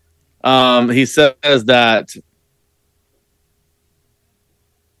says that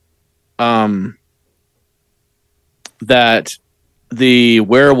that the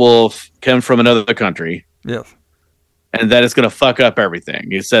werewolf came from another country. Yes. And that it's going to fuck up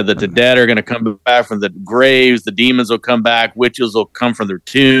everything. He said that the dead are going to come back from the graves, the demons will come back, witches will come from their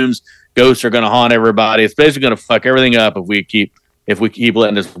tombs, ghosts are going to haunt everybody. It's basically going to fuck everything up if we keep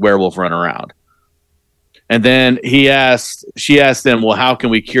letting this werewolf run around. And then she asked them, well, how can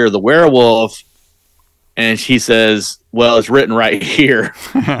we cure the werewolf? And she says, well, it's written right here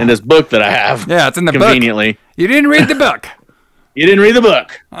in this book that I have. Yeah, it's in the conveniently. book. You didn't read the book. You didn't read the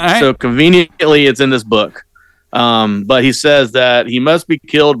book. All right. So conveniently, it's in this book. But he says that he must be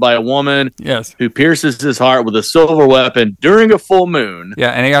killed by a woman who pierces his heart with a silver weapon during a full moon.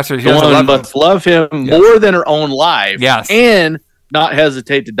 Yeah, and he asks her, the woman must love him more than her own life. Yes. And not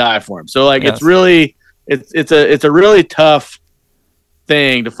hesitate to die for him. So it's really it's a really tough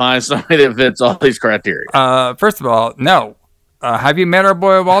thing to find somebody that fits all these criteria. First of all, no. Have you met our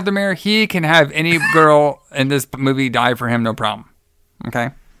boy Waldemir? He can have any girl in this movie die for him, no problem.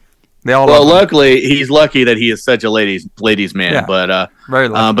 Okay. They all. Well, luckily, he's lucky that he is such a ladies man. Yeah, but very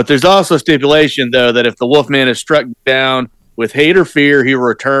lucky. But there's also a stipulation though that if the Wolfman is struck down with hate or fear, he will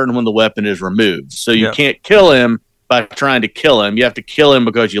return when the weapon is removed. So you can't kill him by trying to kill him. You have to kill him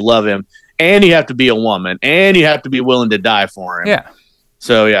because you love him, and you have to be a woman, and you have to be willing to die for him. Yeah.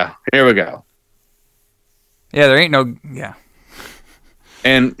 So here we go. Yeah, there ain't no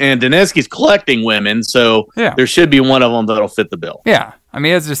And Daninsky's collecting women, so there should be one of them that'll fit the bill. Yeah, I mean,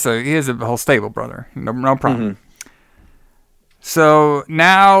 he has a whole stable, brother. No problem. Mm-hmm. So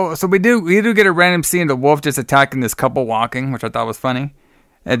now, we do get a random scene of the wolf just attacking this couple walking, which I thought was funny,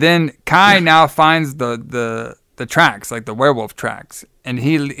 and then Kai now finds the tracks, like the werewolf tracks, and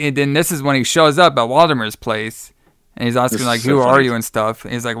then this is when he shows up at Waldemir's place, and he's asking like, "Who are you?" and stuff.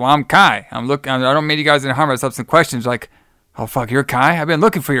 And he's like, "Well, I'm Kai. I don't mean you guys any harm. I just have some questions." Like, "Oh fuck, you're Kai? I've been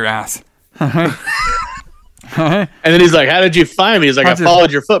looking for your ass." And then he's like, "How did you find me?" He's like, "I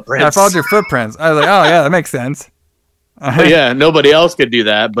followed your footprints." I followed your footprints. I was like, "Oh yeah, that makes sense." Yeah, nobody else could do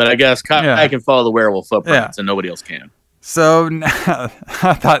that, but I guess Kai can follow the werewolf footprints, and nobody else can. So I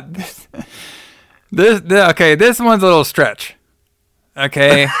thought this one's a little stretch.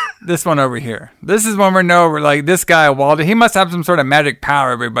 Okay, this one over here. This is when we're like, this guy Walter, he must have some sort of magic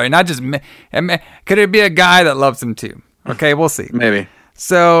power. Everybody, not just could it be a guy that loves him too? Okay, we'll see. Maybe.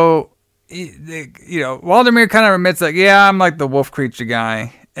 So, Waldemir kind of admits like, yeah, I'm like the wolf creature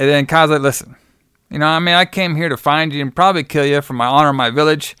guy. And then Kai's like, listen, I came here to find you and probably kill you for my honor of my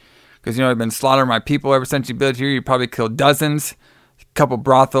village. Because, I've been slaughtering my people ever since you built here. You probably killed dozens, a couple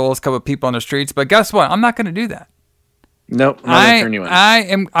brothels, a couple people on the streets. But guess what? I'm not going to do that. Nope. I'm turn you in.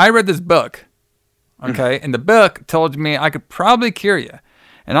 I read this book. Okay. And the book told me I could probably cure you.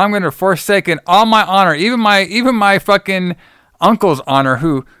 And I'm going to forsaken all my honor, even my fucking uncle's honor,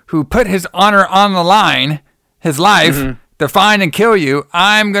 who put his honor on the line, his life, to find and kill you.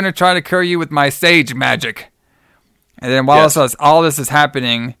 I'm going to try to cure you with my sage magic. And then while all this is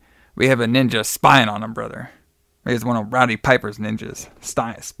happening, we have a ninja spying on him, brother. He's one of Rowdy Piper's ninjas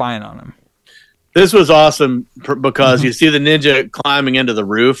spying on him. This was awesome because you see the ninja climbing into the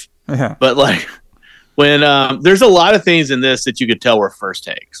roof, but like when there's a lot of things in this that you could tell were first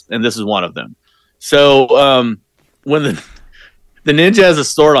takes, and this is one of them. So when the ninja has a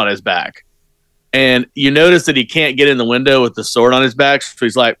sword on his back, and you notice that he can't get in the window with the sword on his back, so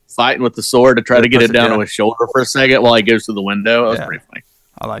he's like fighting with the sword to try to get it down to his shoulder for a second while he goes through the window. That was pretty funny.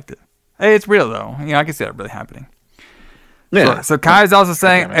 I liked it. Hey, it's real though. I can see that really happening. Yeah. So Kai's also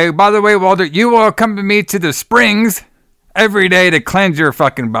saying, hey, by the way, Walter, you will accompany me to the springs every day to cleanse your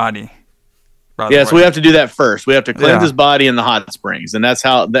fucking body. by the Yes, way. we have to do that first. We have to cleanse Yeah. his body in the hot springs, and that's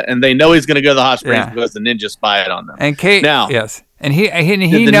how. And they know he's going to go to the hot springs Yeah. because the ninja spied on them. And Kate, Now- yes, and he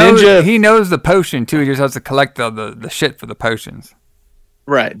the knows ninja- he knows the potion too. He just has to collect the shit for the potions.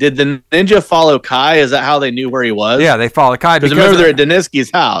 Right? Did the ninja follow Kai? Is that how they knew where he was? Yeah, they follow Kai Because remember they're at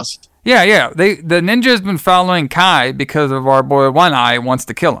Deniski's house. Yeah. The ninja's been following Kai because of our boy One Eye wants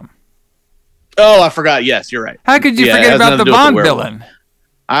to kill him. Oh, I forgot. Yes, you're right. How could you Yeah, it forget has about nothing the to do with Bond werewolf. villain?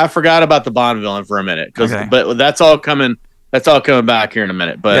 I forgot about the Bond villain for a minute, Okay. but that's all coming. That's all coming back here in a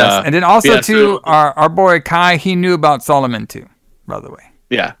minute. But Yes, and then also yeah, too, so- our boy Kai, he knew about Solomon too. By the way,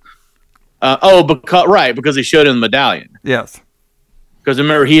 yeah. Because he showed him the medallion. yes, Because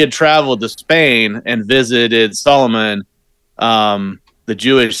remember, he had traveled to Spain and visited Solomon, the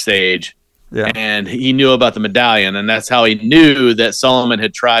Jewish sage, yeah, and he knew about the medallion, and that's how he knew that Solomon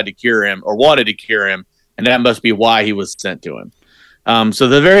had tried to cure him or wanted to cure him, and that must be why he was sent to him. So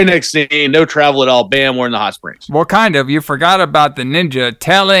the very next scene, no travel at all. Bam, we're in the hot springs. Well, kind of. You forgot about the ninja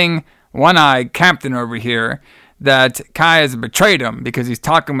telling One Eye Captain over here that Kai has betrayed him because he's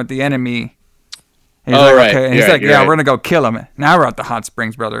talking with the enemy. He's Oh, right. okay. And You're he's right, like, you're yeah, right. we're gonna go kill him. Now we're at the hot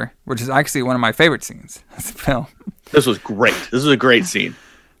springs, brother, which is actually one of my favorite scenes of the film. This was great. This was a great scene.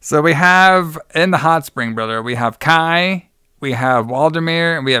 So we have in the hot spring, brother, we have Kai, we have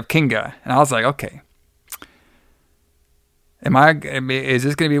Waldemir, and we have Kinga. And I was like, okay. Is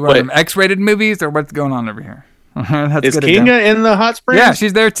this going to be one of them X-rated movies or what's going on over here? That's Is good again. Kinga in the hot springs? Yeah,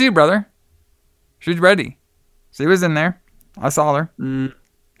 she's there too, brother. She's ready. She was in there. I saw her.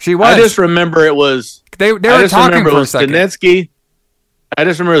 She was. I just remember it was. They I were just talking remember for it a was second. Daninsky. I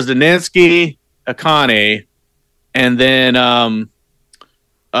just remember it was Daninsky, Akane, and then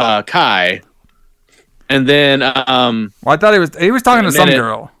Kai, and then Well, I thought he was talking to and some then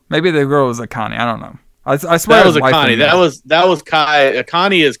girl. Maybe the girl was Akane. I don't know. I swear that it was wife Akane. and That was Kai.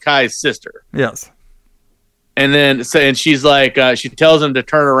 Akane is Kai's sister. yes. And then and she's like, she tells him to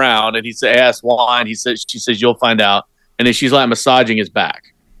turn around, and he asks why, and she says you'll find out, and then she's like massaging his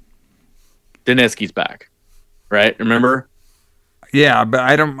back, Daninsky's back, right? Remember? Yeah, but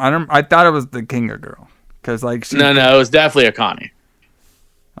I thought it was the Kinga girl because like she. No, it was definitely Akane.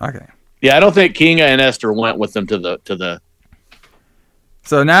 Okay. Yeah, I don't think Kinga and Esther went with them to the.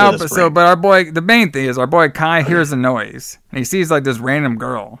 So now, For the but spring. our boy, the main thing is our boy Kai hears a noise and he sees like this random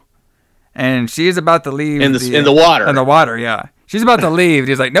girl, and she's about to leave In the water. In the water, yeah. She's about to leave.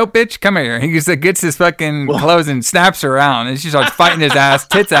 He's like, "No, bitch, come here." He just like, gets his fucking clothes and snaps her around, and she starts fighting his ass,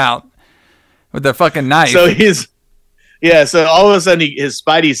 tits out, with the fucking knife. So so all of a sudden his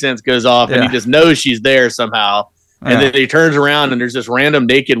spidey sense goes off, and Yeah. he just knows she's there somehow. And Yeah. then he turns around, and there's this random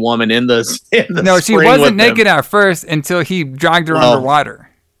naked woman in the No, she spring wasn't with naked him. at first until he dragged her Well, underwater.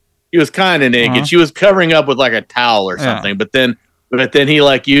 She was kind of naked. Uh-huh. She was covering up with like a towel or Yeah. something. But then he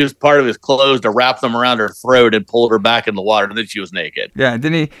like used part of his clothes to wrap them around her throat and pulled her back in the water. And then she was naked. Yeah, and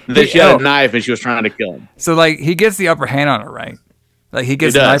then Then she had a knife, and she was trying to kill him. So like he gets the upper hand on her, right? Like he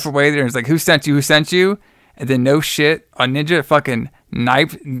gets He the does. knife away there and he's like, "Who sent you? Who sent you?" And then no shit, a ninja fucking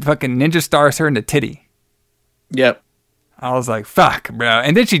ninja stars her in the titty. Yep. I was like, "Fuck, bro!"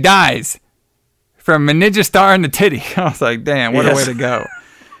 And then she dies from a ninja star in the titty. I was like, "Damn, what a way Yes. to go!"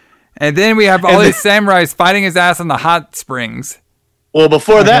 And then we have all these samurais fighting his ass in the hot springs. Well,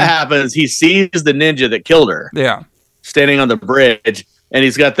 before that happens, he sees the ninja that killed her. Yeah. Standing on the bridge, and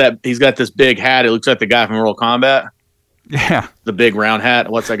he's got this big hat. It looks like the guy from Mortal Kombat. Yeah. The big round hat.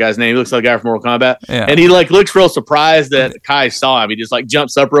 What's that guy's name? He looks like the guy from Mortal Kombat. Yeah. And he like looks real surprised that Kai saw him. He just like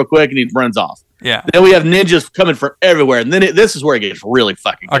jumps up real quick and he runs off. Yeah. Then we have ninjas coming from everywhere, and then this is where it gets really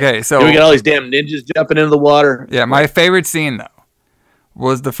fucking good. Okay, so Then we got all these damn ninjas jumping into the water. Yeah, my favorite scene though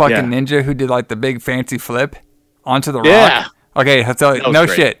was the fucking Yeah. ninja who did like the big fancy flip onto the rock. Yeah. Okay, so That was no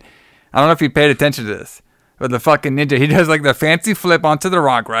great. shit. I don't know if you paid attention to this, but the fucking ninja, he does like the fancy flip onto the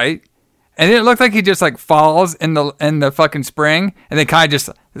rock, right? And then it looked like he just like falls in the fucking spring, and then Kai just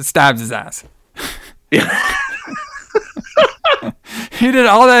stabs his ass. He did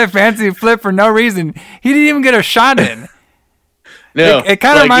all that fancy flip for no reason. He didn't even get a shot in. No, It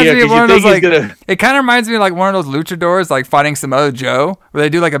kind of reminds me of 'cause one you of those think like. he's gonna- It kind of reminds me of like one of those luchadors like fighting Samoa Joe, where they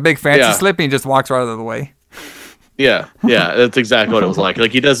do like a big fancy Yeah. slip and he just walks right out of the way. Yeah, that's exactly what it was like.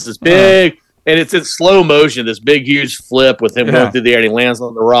 Like he does this big, and it's in slow motion. This big, huge flip with him Yeah. going through the air, and he lands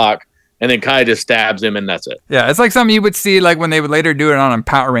on the rock, and then Kai just stabs him, and that's it. Yeah, it's like something you would see like when they would later do it on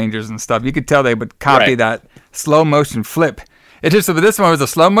Power Rangers and stuff. You could tell they would copy Right. that slow motion flip. It just but this one was a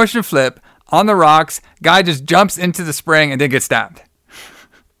slow motion flip on the rocks. Guy just jumps into the spring and then gets stabbed.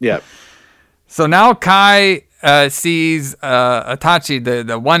 Yeah. So now Kai sees Itachi,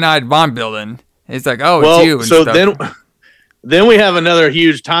 the one-eyed bomb building. He's like, "Oh, it's you." And so stuff. then then we have another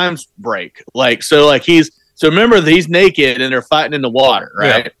huge time break. Remember that he's naked and they're fighting in the water,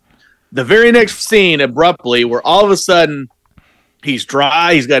 right? Yeah. The very next scene, abruptly, where all of a sudden he's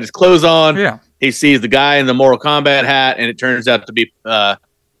dry, he's got his clothes on. Yeah. He sees the guy in the Mortal Kombat hat, and it turns out to be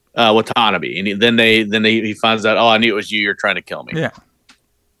Watanabe. And then he finds out, oh, I knew it was you. You're trying to kill me. Yeah.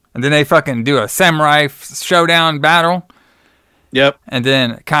 And then they fucking do a samurai showdown battle. Yep. And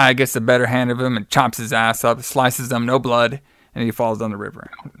then Kai gets the better hand of him and chops his ass up, slices him, no blood, and he falls down the river.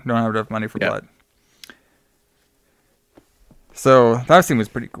 Don't have enough money for blood. So that scene was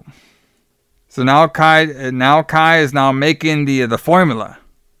pretty cool. So now Kai is now making the formula.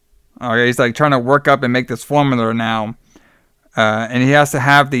 Okay, he's like trying to work up and make this formula now, and he has to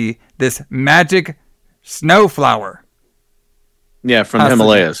have this magic snow flower. Yeah, from the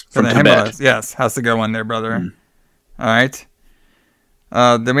Himalayas. From the Himalayas, yes, has to go in there, brother. All right.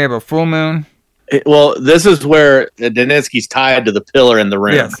 Then we have a full moon. This is where Daninsky's tied to the pillar in the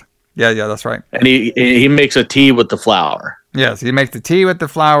room. Yes. Yeah, that's right. And he makes a tea with the flower. Yes, he makes the tea with the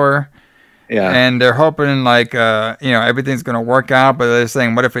flower. Yeah. And they're hoping everything's going to work out, but they're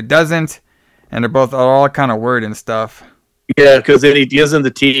saying, what if it doesn't? And they're both all kind of worried and stuff. Yeah, because then he gives him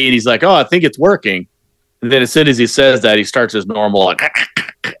the tea and he's like, oh, I think it's working. And then as soon as he says that, he starts his normal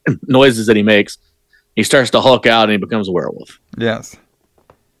noises that he makes. He starts to hulk out and he becomes a werewolf. Yes.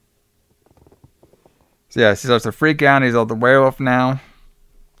 So yeah, he starts to freak out and he's all the werewolf now.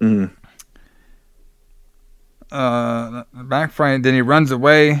 Back front, then he runs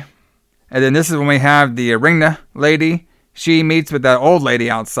away. And then this is when we have the Ringna lady. She meets with that old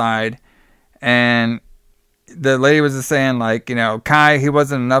lady outside. And the lady was just saying, Kai, he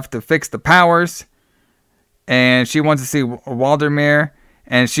wasn't enough to fix the powers. And she wants to see Waldemir.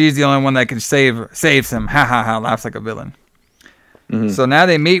 And she's the only one that can saves him. Ha ha ha, laughs like a villain. So now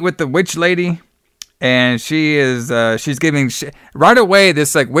they meet with the witch lady. And she's giving... right away,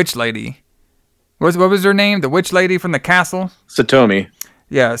 this witch lady. What was her name? The witch lady from the castle? Satomi.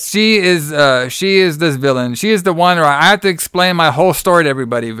 Yeah, she is this villain. She is the one where I have to explain my whole story to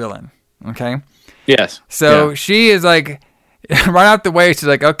everybody villain. Okay? Yes. So she is right out the way, she's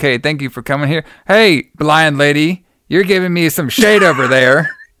like, okay, thank you for coming here. Hey, blind lady, you're giving me some shade over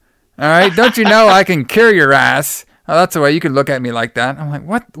there. All right? Don't you know I can cure your ass? Oh, that's the way you could look at me like that. I'm like,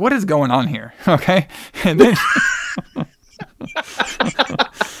 what is going on here? Okay? And then...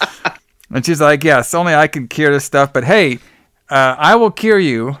 and she's like, yes, only I can cure this stuff, but hey... I will cure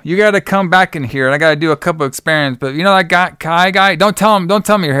you. You got to come back in here, and I got to do a couple experiments. But you know that Kai guy? Don't tell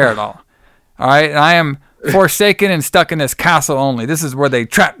me your hair at all. All right? And I am forsaken and stuck in this castle only. This is where they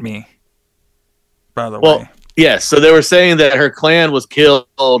trapped me, by the way. Yes. So they were saying that her clan was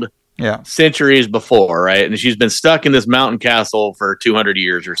killed centuries before, right? And she's been stuck in this mountain castle for 200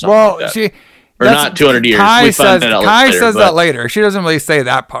 years or something like that. Or not 200 years. Kai says that later. She doesn't really say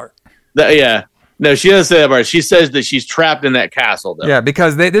that part. No, she doesn't say that part. She says that she's trapped in that castle, though. Yeah,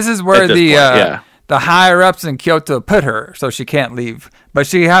 because this is where the higher-ups in Kyoto put her, so she can't leave. But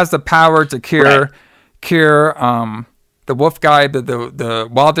she has the power to cure the wolf guy, the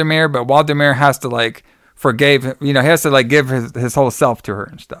Waldemir, but Waldemir has to, forgive, he has to, give his whole self to her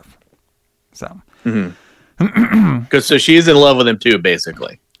and stuff. So. Because so she's in love with him, too,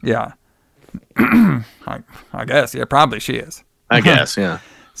 basically. Yeah. I guess. Yeah, probably she is. I guess, yeah.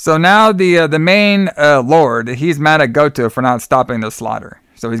 So now the main lord, he's mad at Goto for not stopping the slaughter.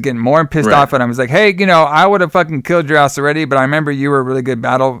 So he's getting more pissed off at him. He's like, hey, I would have fucking killed your ass already, but I remember you were a really good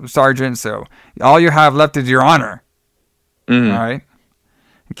battle sergeant, so all you have left is your honor. All right?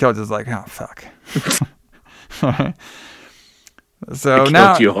 And Kyoto's like, oh, fuck. So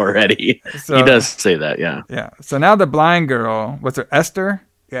now... killed you already. So, he does say that, yeah. Yeah. So now the blind girl, what's her, Esther?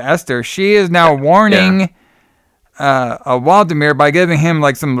 Yeah, Esther. She is now warning... Waldemir by giving him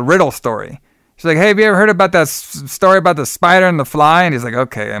some riddle story. She's like, hey, have you ever heard about that story about the spider and the fly? And he's like,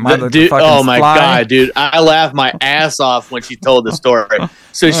 okay, am I the fucking oh my fly? God, dude. I laughed my ass off when she told the story.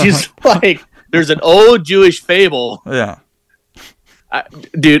 So she's like, there's an old Jewish fable. Yeah.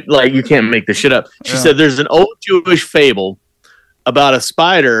 Dude, you can't make this shit up. She said there's an old Jewish fable about a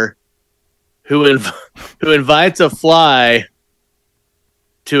spider who invites a fly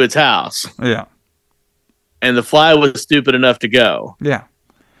to its house. Yeah. And the fly was stupid enough to go. Yeah.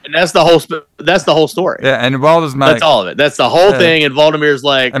 And that's the whole story. Yeah, and Walden's like... That's all of it. That's the whole thing, and Waldemir's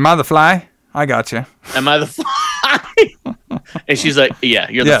like... Am I the fly? I got you. Am I the fly? And she's like, yeah,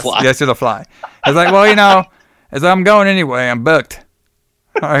 you're the fly. Yes, you're the fly. It's like, well, as I'm going anyway, I'm booked.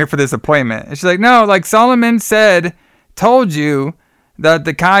 All right, for this appointment. And she's like, no, Solomon told you that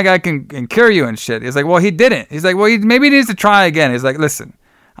the Kai guy can cure you and shit. He's like, well, he didn't. He's like, well, maybe he needs to try again. He's like, listen,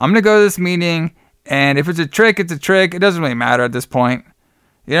 I'm going to go to this meeting... And if it's a trick, it's a trick. It doesn't really matter at this point.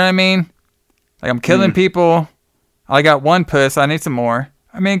 You know what I mean? Like, I'm killing people. I got one puss. I need some more.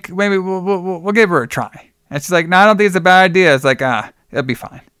 I mean, maybe we'll give her a try. And she's like, no, I don't think it's a bad idea. It's like, it'll be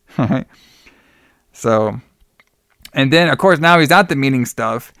fine. So, and then, of course, now he's at the meeting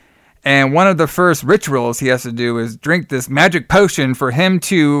stuff. And one of the first rituals he has to do is drink this magic potion for him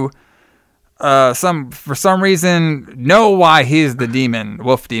to, for some reason, know why he's the demon,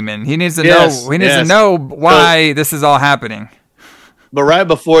 wolf demon. He needs to know. He needs to know why this is all happening. But right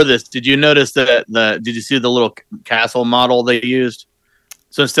before this, did you notice that did you see the little castle model they used?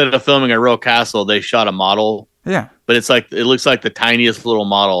 So instead of filming a real castle, they shot a model. Yeah. But it looks like the tiniest little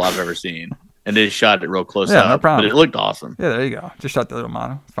model I've ever seen. And they shot it real close up. No problem. But it looked awesome. Yeah, there you go. Just shot the little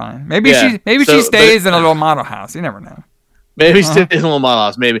model. It's fine. Maybe she stays in a little model house. You never know. Maybe stays in a little model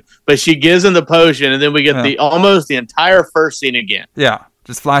house, maybe. But she gives him the potion, and then we get almost the entire first scene again. Yeah.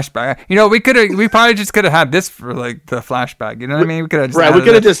 Just flashback. You know, we probably just could have had this for like the flashback. You know what I mean? We could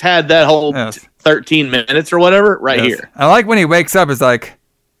have just had that whole 13 minutes or whatever here. I like when he wakes up. It's like,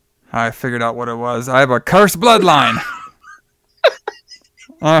 I figured out what it was. I have a cursed bloodline.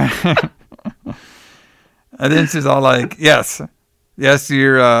 And then she's all like, yes,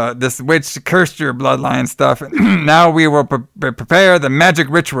 you're this witch cursed your bloodline stuff. Now we will prepare the magic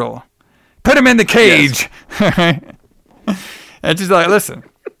ritual. Put him in the cage. Yes. And she's like, listen,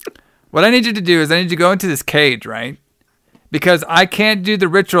 what I need you to do is I need you to go into this cage, right? Because I can't do the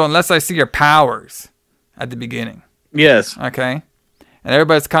ritual unless I see your powers at the beginning. Yes. Okay. And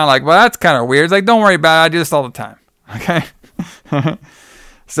everybody's kind of like, well, that's kind of weird. It's like, don't worry about it. I do this all the time. Okay.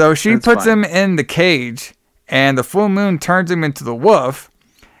 So she puts him in the cage, and the full moon turns him into the wolf.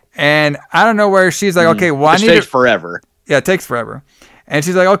 And I don't know where she's like, okay, well, it takes forever. Yeah, it takes forever. And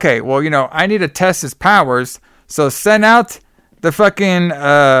she's like, okay, well, I need to test his powers. So send out the fucking,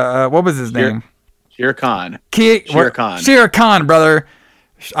 what was his name? Shere Khan. Shere Khan, brother.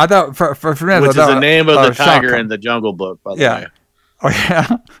 I thought, for which is the name of the tiger in the Jungle Book, by the way. Oh,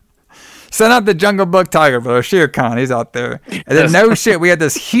 yeah. Send out the Jungle Book tiger, brother. Shere Khan, he's out there. And then no shit, we had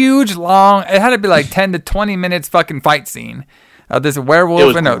this huge, long, it had to be like 10 to 20 minutes fucking fight scene of this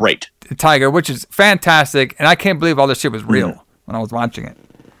werewolf and a tiger, which is fantastic. And I can't believe all this shit was real when I was watching it.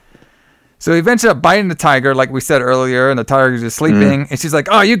 So he eventually up biting the tiger, like we said earlier, and the tiger's just sleeping. And she's like,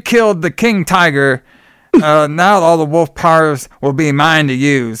 oh, you killed the king tiger. Now all the wolf powers will be mine to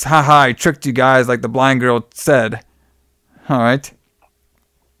use. Haha, I tricked you guys like the blind girl said. All right.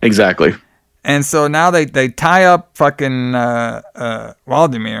 Exactly. And so now they tie up fucking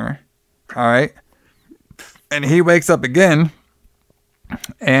Waldemir. All right. And he wakes up again.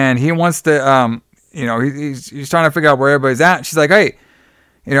 And he wants to, he's trying to figure out where everybody's at. She's like, hey,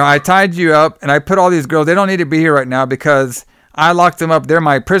 I tied you up and I put all these girls. They don't need to be here right now because I locked them up. They're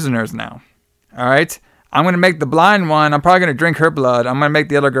my prisoners now. All right. I'm going to make the blind one. I'm probably going to drink her blood. I'm going to make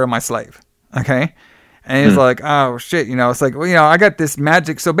the other girl my slave. Okay. And he's like, oh shit. It's like, well, I got this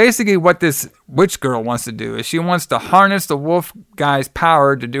magic. So basically what this witch girl wants to do is she wants to harness the wolf guy's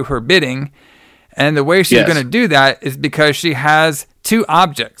power to do her bidding. And the way she's going to do that is because she has two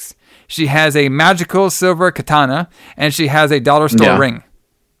objects. She has a magical silver katana and she has a dollar store ring.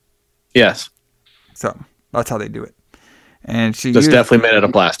 Yes. So that's how they do it. And she it's definitely made out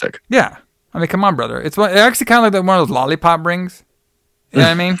of plastic. Yeah. I mean, come on, brother. It actually kind of like one of those lollipop rings. You know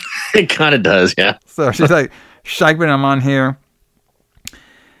what I mean? It kind of does, yeah. So she's like, shiping them on here.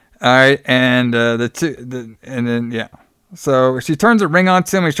 All right. And so she turns a ring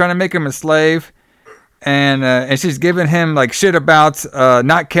onto him. He's trying to make him a slave. And she's giving him like shit about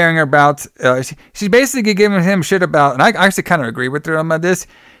not caring about. She's basically giving him shit about, and I actually kind of agree with her on this.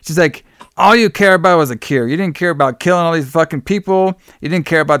 She's like, all you care about was a cure. You didn't care about killing all these fucking people. You didn't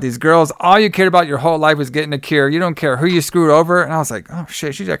care about these girls. All you cared about your whole life was getting a cure. You don't care who you screwed over. And I was like, oh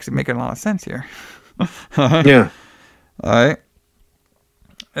shit, she's actually making a lot of sense here. Yeah. All right.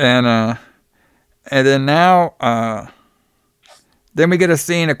 And then now, then we get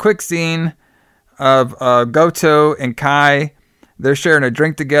a quick scene of Goto and Kai. They're sharing a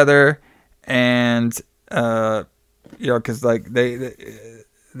drink together, and because like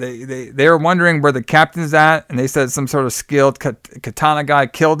they were wondering where the captain's at, and they said some sort of skilled katana guy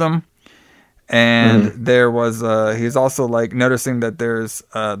killed him. And there was he's also like noticing that there's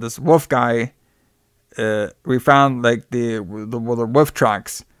this wolf guy. We found like the wolf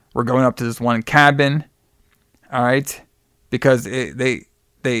tracks were going up to this one cabin. All right, because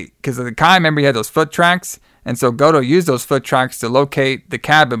because the Kai, remember, he had those foot tracks, and so Goto used those foot tracks to locate the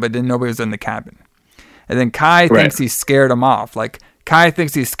cabin, but then nobody was in the cabin. And then Kai thinks he scared him off. Like Kai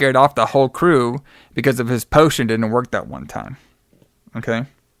thinks he scared off the whole crew because of his potion didn't work that one time. Okay.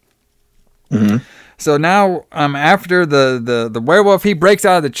 So now, after the werewolf, he breaks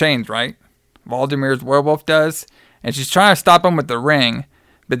out of the chains, right? Waldemir's werewolf does, and she's trying to stop him with the ring,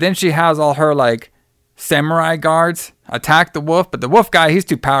 but then she has all her like samurai guards attack the wolf, but the wolf guy, he's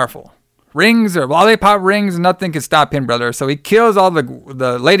too powerful. Rings or lollipop rings, nothing can stop him, brother. So he kills all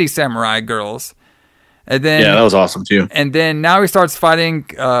the lady samurai girls. And then, yeah, that was awesome too. And then now he starts fighting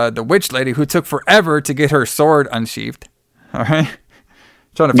the witch lady, who took forever to get her sword unsheathed. All right,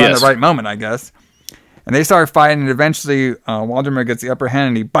 trying to find the right moment, I guess. And they start fighting, and eventually Waldemar gets the upper hand,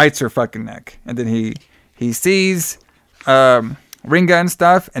 and he bites her fucking neck. And then he sees Ringa and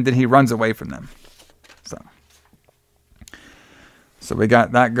stuff, and then he runs away from them. So we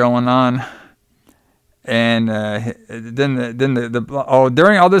got that going on, and then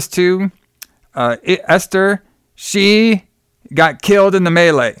during all this too, Esther, she got killed in the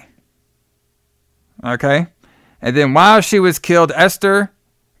melee. Okay, and then while she was killed, Esther,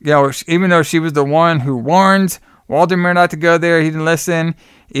 even though she was the one who warned Waldemar not to go there, he didn't listen.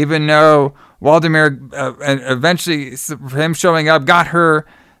 Even though Waldemar eventually, for him showing up, got her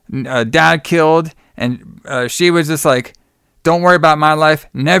dad killed, and she was just like, don't worry about my life.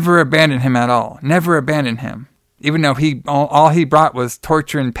 Never abandon him at all. Never abandon him. Even though all he brought was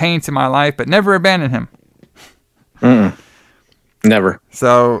torture and pain to my life, but never abandon him. Never.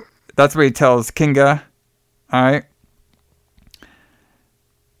 So that's what he tells Kinga. All right.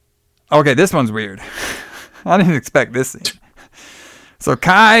 Okay, this one's weird. I didn't expect this scene. So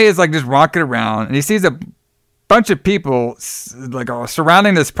Kai is like just walking around, and he sees a bunch of people like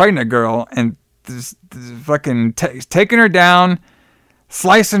surrounding this pregnant girl, and this fucking taking her down,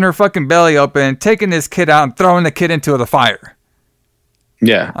 slicing her fucking belly open, taking this kid out and throwing the kid into the fire.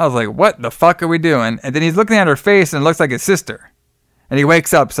 Yeah. I was like, what the fuck are we doing? And then he's looking at her face, and it looks like his sister. And he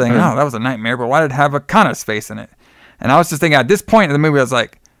wakes up saying, oh, that was a nightmare, but why did it have a Kana's face in it? And I was just thinking, at this point in the movie, I was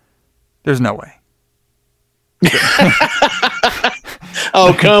like, there's no way.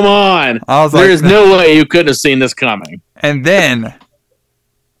 Oh, come on. I was like, there's no way you couldn't have seen this coming. And then...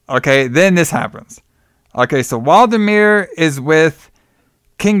 Okay, then this happens. Okay, so Waldemar is with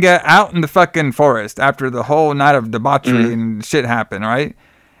Kinga out in the fucking forest after the whole night of debauchery and shit happened, right?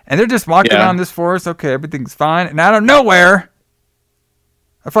 And they're just walking around this forest. Okay, everything's fine. And out of nowhere,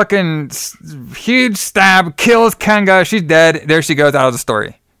 a fucking huge stab kills Kinga. She's dead. There she goes out of the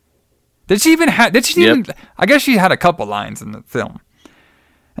story. Did she even have... I guess she had a couple lines in the film.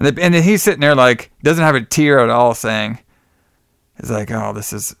 And then he's sitting there like, doesn't have a tear at all, saying... It's like, oh,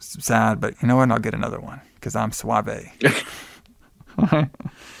 this is sad, but you know what? I'll get another one because I'm suave.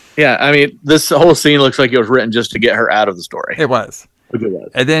 Yeah, I mean, this whole scene looks like it was written just to get her out of the story. It was.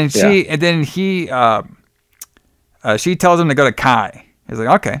 And then she tells him to go to Kai. He's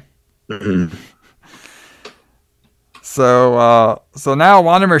like, okay. So now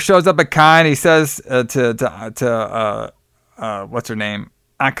Waldemar shows up at Kai, and he says to what's her name,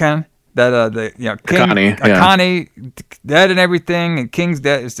 Akan. That Akane dead and everything, and King's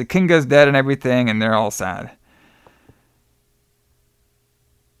dead. It's the Kinga's dead and everything, and they're all sad.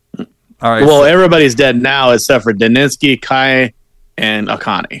 All right. Well, everybody's dead now except for Daninsky, Kai, and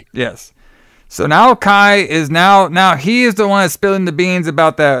Akane. Yes. So now Kai is now he is the one that's spilling the beans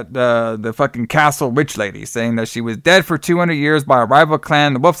about that the fucking castle witch lady, saying that she was dead for 200 years by a rival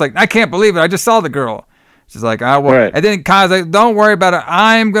clan. The wolf's like, I can't believe it. I just saw the girl. She's like, I will. Right. And then Kai's like, don't worry about it.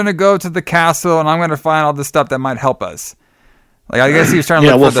 I'm going to go to the castle, and I'm going to find all this stuff that might help us. Like, I guess he's trying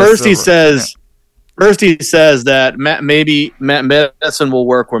to look for this. First he says that maybe medicine will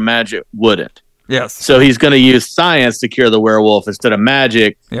work where magic wouldn't. Yes. So he's going to use science to cure the werewolf instead of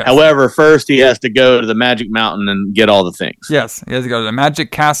magic. Yes. However, first he has to go to the magic mountain and get all the things. Yes. He has to go to the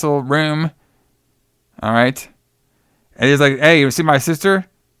magic castle room. All right. And he's like, hey, you see my sister?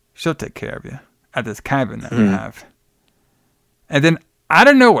 She'll take care of you. At this cabin that we have. And then out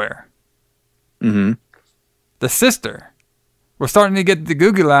of nowhere, the sister was starting to get the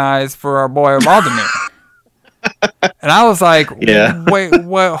Google eyes for our boy Waldemar. And I was like, wait,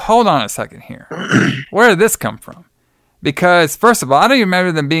 hold on a second here. Where did this come from? Because, first of all, I don't even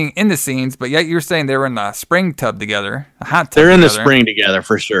remember them being in the scenes, but yet you're saying they were in the spring tub together, a hot tub. They're in the spring together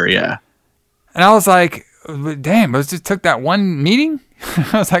for sure, yeah. And I was like, damn, it just took that one meeting?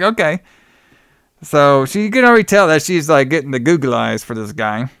 I was like, okay. So you can already tell that she's like getting the Google eyes for this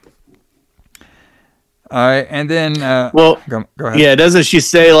guy. All right, and then go ahead. Yeah, doesn't she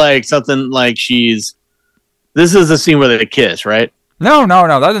say like something like this is the scene where they kiss, right? No,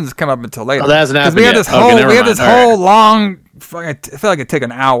 that doesn't come up until later. Oh, that hasn't happened we yet. Had this whole long, I feel like it took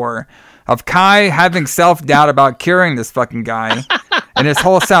an hour of Kai having self-doubt about curing this fucking guy and his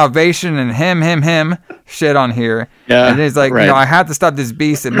whole salvation and him shit on here. Yeah, and he's like, I have to stop this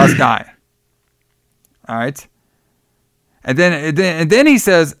beast. It must die. All right. And then he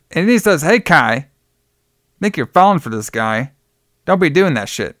says, hey, Kai, I think you're falling for this guy. Don't be doing that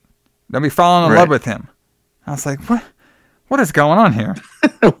shit. Don't be falling in love with him. I was like, what? What is going on here?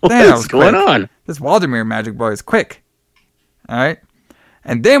 What's going on? This Waldemir magic boy is quick. All right.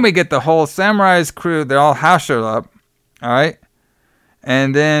 And then we get the whole Samurai's crew. They're all hashed up. All right.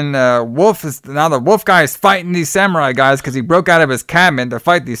 And then the wolf guy is fighting these samurai guys because he broke out of his cabin to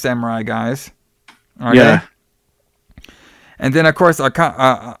fight these samurai guys. Okay? Yeah. And then, of course,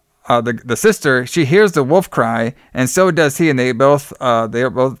 the sister, she hears the wolf cry, and so does he, and they are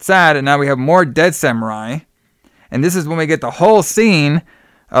both sad, and now we have more dead samurai. And this is when we get the whole scene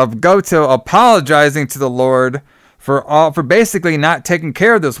of Goto apologizing to the Lord for basically not taking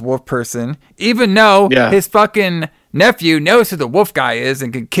care of this wolf person, even though his fucking nephew knows who the wolf guy is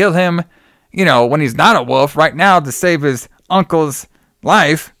and can kill him, when he's not a wolf right now to save his uncle's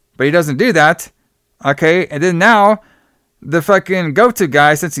life, but he doesn't do that. Okay, and then now the fucking Goto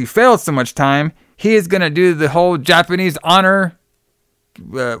guy, since he failed so much time, he is going to do the whole Japanese honor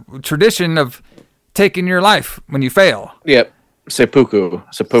tradition of taking your life when you fail. Yep. Seppuku,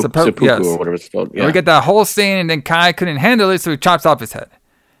 yes. Or whatever it's called. Yeah. And we get that whole scene, and then Kai couldn't handle it, so he chops off his head.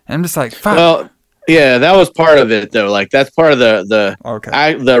 And I'm just like, fuck. Well, yeah, that was part of it, though. Like, that's part of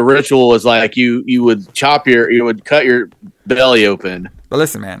the ritual was like you would cut your belly open. But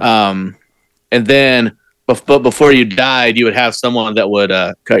listen, man. And then, but before you died, you would have someone that would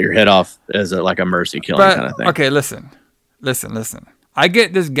cut your head off as a mercy killing kind of thing. Okay, listen. I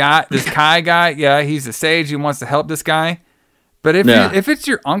get this Kai guy. Yeah, he's a sage. He wants to help this guy. But if it's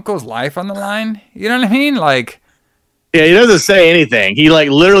your uncle's life on the line, you know what I mean? Like, yeah, he doesn't say anything. He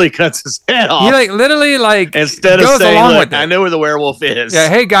literally cuts his head off. He literally instead of saying, "Look, I know where the werewolf is." Yeah,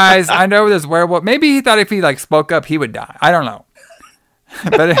 hey guys, I know where this werewolf. Maybe he thought if he spoke up, he would die. I don't know.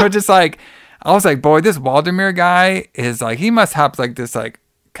 But it was just I was like, boy, this Waldemir guy is he must have this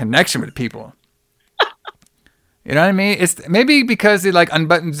connection with people. You know what I mean? It's maybe because he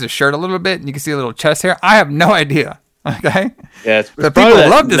unbuttons his shirt a little bit and you can see a little chest hair. I have no idea. Okay. Yeah, it's but people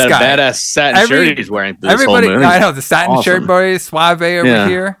love this guy. Badass satin shirt he's wearing. Everybody, I know the satin shirt boy, suave over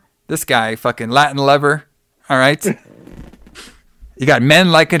here. This guy, fucking Latin lover. All right. You got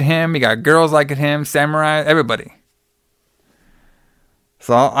men liking him. You got girls liking him. Samurai. Everybody.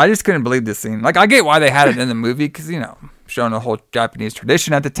 So I just couldn't believe this scene. I get why they had it in the movie because showing the whole Japanese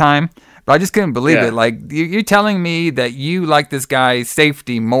tradition at the time. But I just couldn't believe it. You're telling me that you like this guy's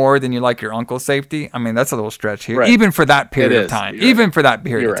safety more than you like your uncle's safety? I mean, that's a little stretch here. Right. Even for that period of time. For that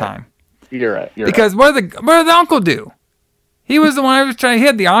period of time. You're right. Because what did the uncle do? He was the one I was trying. He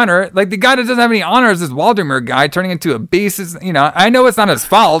had the honor. The guy that doesn't have any honor is this Waldemir guy turning into a beast. I know it's not his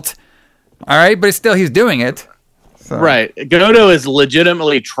fault. All right, but still, he's doing it. So. Right. Goto is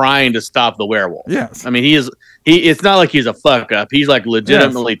legitimately trying to stop the werewolf. Yes. I mean, it's not like he's a fuck up. He's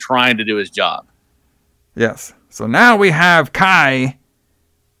legitimately trying to do his job. Yes. So now we have Kai.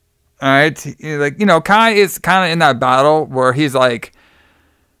 All right. Kai is kind of in that battle where he's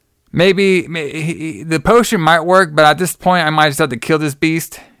maybe the potion might work, but at this point I might just have to kill this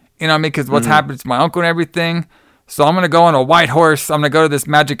beast. You know what I mean? Because what's happened to my uncle and everything. So I'm going to go on a white horse. I'm going to go to this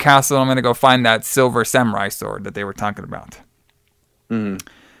magic castle. I'm going to go find that silver samurai sword that they were talking about. So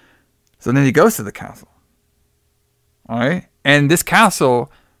then he goes to the castle. All right. And this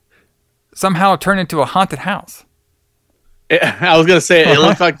castle somehow turned into a haunted house. I was going to say, it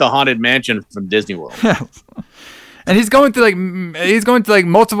looks like the Haunted Mansion from Disney World. Yes. And he's going to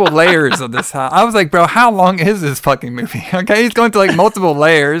multiple layers of this house. I was like, bro, how long is this fucking movie? Okay. He's going to multiple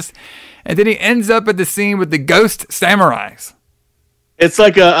layers. And then he ends up at the scene with the ghost samurais. It's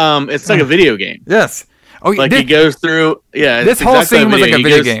like a video game. Yes. Oh, he goes through. Yeah. This whole scene was like a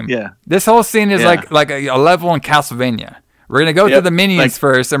video game. Yeah. This whole scene is like a level in Castlevania. We're gonna go through the minions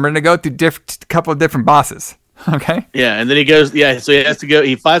first, and we're gonna go through a couple of different bosses. Okay. Yeah, and then he goes. Yeah, so he has to go.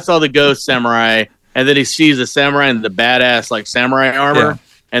 He fights all the ghost samurai, and then he sees the samurai in the badass samurai armor,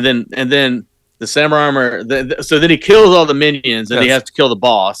 and then the samurai armor. So then he kills all the minions, and he has to kill the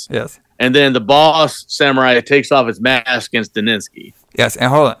boss. Yes. And then the boss samurai takes off his mask against Daninsky. Yes,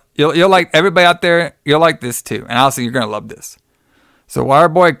 and hold on. You'll like everybody out there, you'll like this too. And also you're going to love this. So while our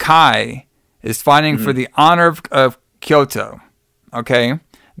boy Kai is fighting for the honor of Kyoto, okay?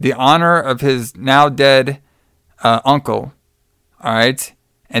 The honor of his now dead uncle, all right?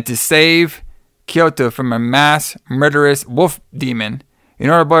 And to save Kyoto from a mass murderous wolf demon, you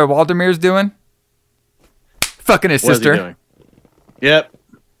know what our boy Waldemir's doing? Fucking his sister. What is he doing? Yep.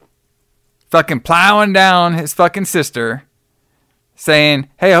 Fucking plowing down his fucking sister, saying,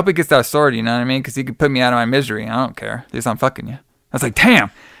 hey, I hope he gets that sword, you know what I mean? Because he could put me out of my misery. I don't care. At least I'm fucking you. I was like,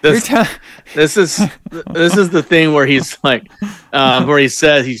 damn. This is the thing where he's like, where he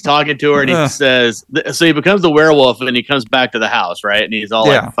says he's talking to her and he says, so he becomes the werewolf and he comes back to the house, right? And he's all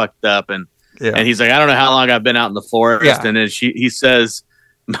like fucked up and he's like, I don't know how long I've been out in the forest, and then he says,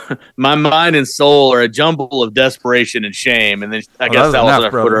 my mind and soul are a jumble of desperation and shame, and then I guess that was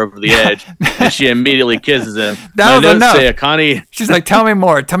enough, put her over the edge, and she immediately kisses him. That was enough. Say, Connie, she's like, tell me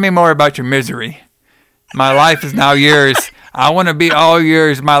more about your misery. My life is now yours. I want to be all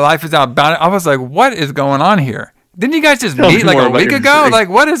yours. My life is now bound. I was like, what is going on here? Didn't you guys just meet like a week ago? Like,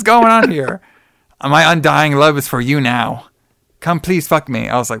 what is going on here? My undying love is for you now. Come, please fuck me.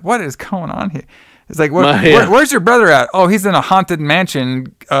 I was like, what is going on here? It's like, where's your brother at? Oh, he's in a haunted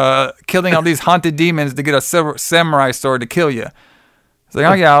mansion, killing all these haunted demons to get a silver samurai sword to kill you. It's like,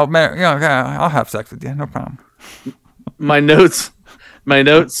 oh yeah, I'll have sex with you, no problem. My notes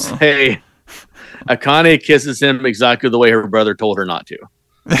say Akane kisses him exactly the way her brother told her not to.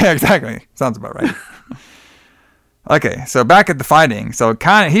 Yeah, exactly. Sounds about right. Okay, so back at the fighting. So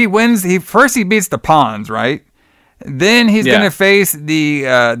he wins. He beats the pawns, right? Then he's gonna face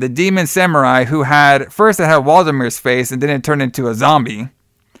the demon samurai who had Waldemir's face, and then it turned into a zombie.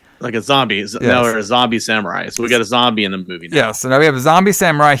 Like a zombie. Yes. Now we're a zombie samurai. So we got a zombie in the movie now. Yeah, so now we have a zombie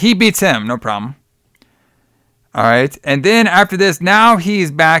samurai. He beats him, no problem. All right, and then after this, now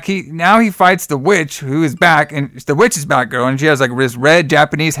he's back. He fights the witch, who is back, and the witch is back, girl, and she has like this red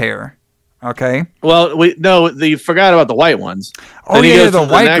Japanese hair. Okay. Well, you forgot about the white ones. Oh yeah, the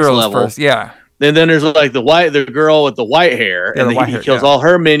white girls first. Yeah. And then there's like the girl with the white hair, and he kills all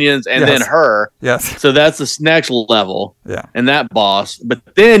her minions, and then her. Yes. So that's the next level. Yeah. And that boss, but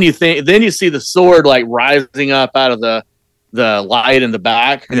then you see the sword like rising up out of the light in the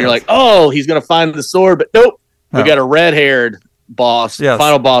back, and you're like, oh, he's gonna find the sword, but nope. We got a red-haired boss,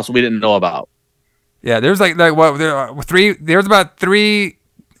 final boss we didn't know about. Yeah, there's like what there's about 4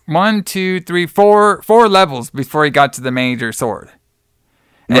 levels before he got to the major sword.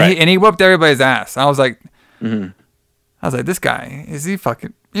 And he whooped everybody's ass. I was like, this guy,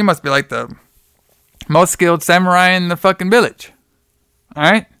 he must be like the most skilled samurai in the fucking village. All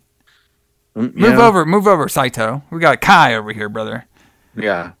right? Move over, Saito. We got Kai over here, brother.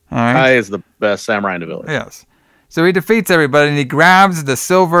 Yeah. All right? Kai is the best samurai in the village. Yes. So he defeats everybody, and he grabs the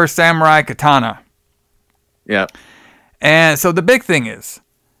silver samurai katana. Yeah. And so the big thing is,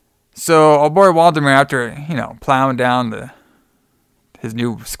 our boy Waldemar, after, plowing down his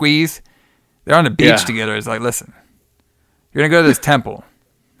new squeeze, they're on the beach together. It's like, listen, you're going to go to this temple,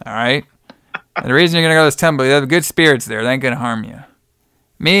 all right? And the reason you're going to go to this temple, you have good spirits there. They ain't going to harm you.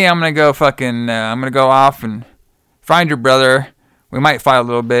 Me, I'm going to go I'm going to go off and find your brother. We might fight a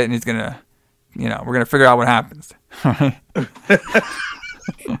little bit, and he's going to, we're going to figure out what happens.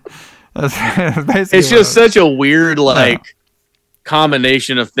 It's just such a weird,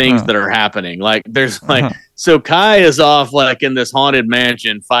 combination of things that are happening. Like, there's so Kai is off in this haunted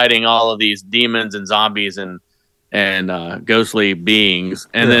mansion fighting all of these demons and zombies and ghostly beings,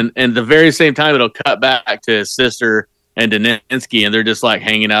 and then at the very same time it'll cut back to his sister and Daninsky, and they're just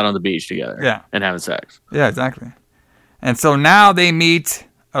hanging out on the beach together, and having sex. Yeah, exactly. And so now they meet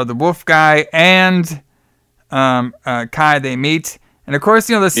the wolf guy and Kai. They meet, and of course,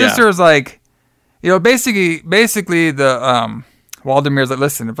 the sister is like, basically the Waldemir's like,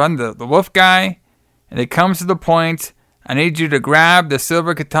 listen, if I'm the wolf guy, and it comes to the point, I need you to grab the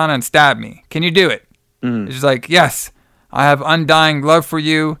silver katana and stab me. Can you do it? She's like, yes, I have undying love for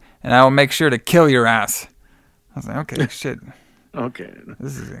you, and I will make sure to kill your ass. I was like, okay, shit. Okay,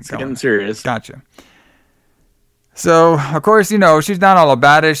 this is getting serious. Gotcha. So, of course, she's not all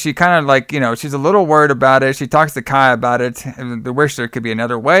about it. She kind of she's a little worried about it. She talks to Kai about it. And they wish there could be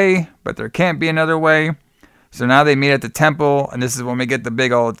another way, but there can't be another way. So now they meet at the temple, and this is when we get the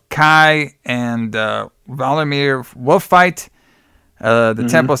big old Kai and Waldemar wolf fight. The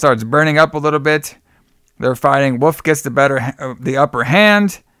temple starts burning up a little bit. They're fighting. Wolf gets the upper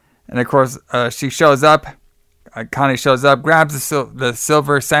hand, and of course, she shows up. Connie shows up, grabs the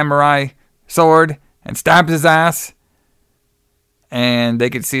silver samurai sword, and stabs his ass. And they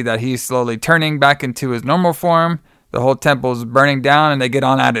can see that he's slowly turning back into his normal form. The whole temple's burning down, and they get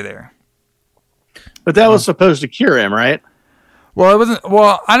on out of there. But that was supposed to cure him, right? Well, it wasn't.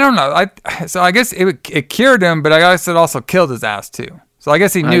 Well, I don't know. So I guess it cured him, but I guess it also killed his ass too. So I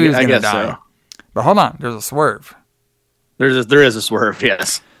guess he knew he was going to die. So. But hold on, there's a swerve. There is a swerve,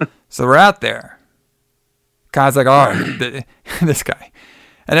 yes. So we're out there. Kai's like, all right, this guy.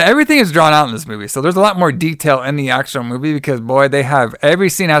 And everything is drawn out in this movie. So there's a lot more detail in the actual movie because, boy, every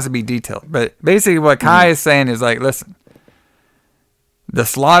scene has to be detailed. But basically what Kai is saying is like, listen, the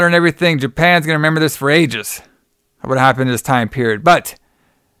slaughter and everything, Japan's going to remember this for ages. what happened in this time period. But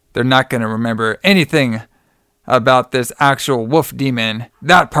they're not going to remember anything about this actual wolf demon.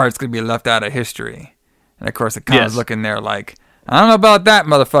 That part's going to be left out of history. And of course, the Khan's looking there like, I don't know about that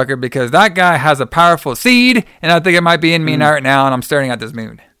motherfucker, because that guy has a powerful seed, and I think it might be in me right now, and I'm staring at this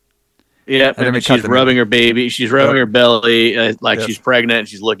moon. Yeah, and she's rubbing her baby. She's rubbing her belly like she's pregnant, and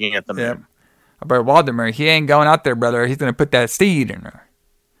she's looking at the moon. Yep. But Waldemar, he ain't going out there, brother. He's going to put that seed in her.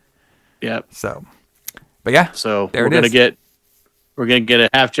 Yep. So, but yeah. So we're gonna get a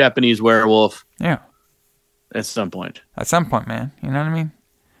half Japanese werewolf. Yeah. At some point. At some point, man. You know what I mean?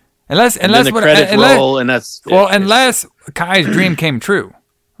 Unless the credits roll, and that's unless Kai's dream came true.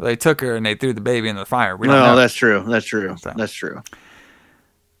 They took her and they threw the baby in the fire. We don't know. That's true. That's true. So. That's true.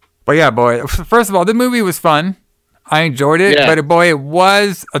 But yeah, boy. First of all, the movie was fun. I enjoyed it, but boy, it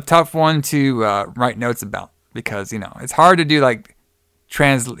was a tough one to write notes about because it's hard to do like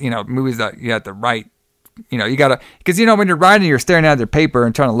movies that you have to write. You gotta because when you're writing, you're staring at the paper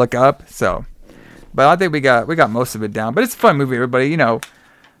and trying to look up. So, but I think we got most of it down. But it's a fun movie, everybody.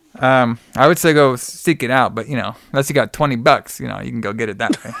 I would say go seek it out, but unless you got $20, you can go get it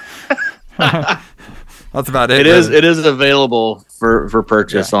that way. That's about it. It is available for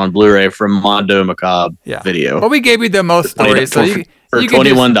purchase on Blu-ray from Mondo Macabre Video. Well, we gave you the most stories, so you for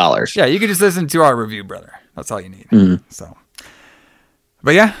 $21. Yeah, you can just listen to our review, brother. That's all you need. So,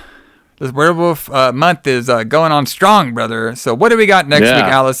 but yeah, this werewolf month is going on strong, brother. So, what do we got next week,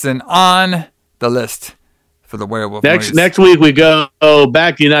 Allison, on the list? For the werewolf next week we go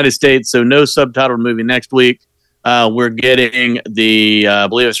back to the United States, so no subtitled movie next week. We're getting the I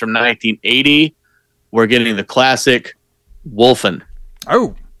believe it's from 1980. We're getting the classic Wolfen.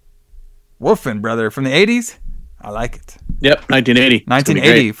 Oh, Wolfen, brother, from the 80s. I like it. Yep, 1980.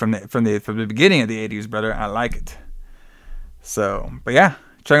 1980 from the beginning of the 80s, brother. I like it. So, but yeah,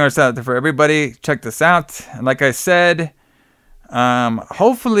 check us out for everybody. Check this out, and like I said,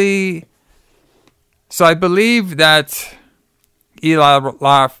 hopefully. So I believe that Eli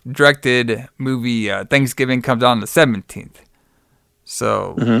Roth directed movie Thanksgiving comes out on the 17th.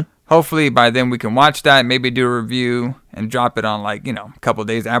 So hopefully by then we can watch that, maybe do a review and drop it on a couple of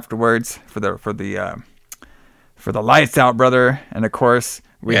days afterwards for the lights out, brother. And of course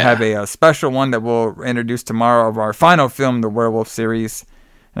we have a special one that we'll introduce tomorrow of our final film, the Werewolf series.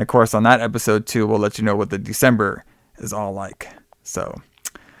 And of course on that episode too, we'll let you know what the December is all like. So,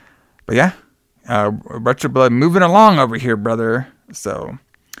 but yeah. Retro Blood moving along over here, brother. So,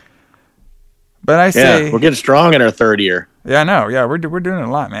 but I say we're getting strong in our third year. Yeah, I know. Yeah, we're doing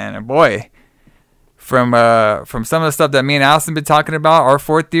a lot, man. And boy, from some of the stuff that me and Allison been talking about, our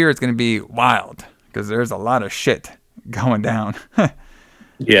fourth year is going to be wild because there's a lot of shit going down.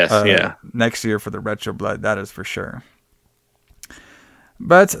 Yes, next year for the Retro Blood, that is for sure.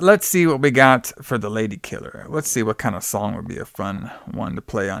 But let's see what we got for the Lady Killer. Let's see what kind of song would be a fun one to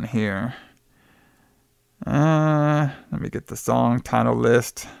play on here. Let me get the song title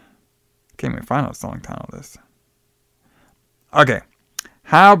list. Can't even find a song title list. Okay.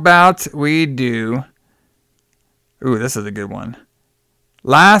 How about we do... Ooh, this is a good one.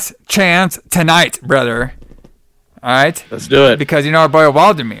 Last Chance Tonight, brother. Alright? Let's do it. Because our boy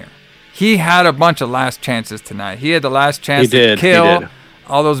Waldemar, he had a bunch of last chances tonight. He had the last chance to kill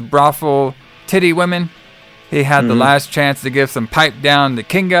all those brothel titty women. He had the last chance to give some pipe down to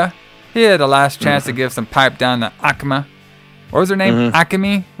Kinga. He had the last chance to give some pipe down to Akama. What was her name?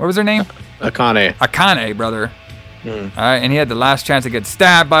 Akemi? What was her name? Akane, brother. All right, and he had the last chance to get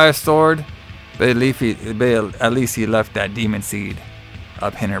stabbed by a sword, but at least he left that demon seed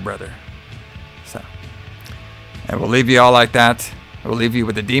up in her, brother. So, and we'll leave you all like that. We'll leave you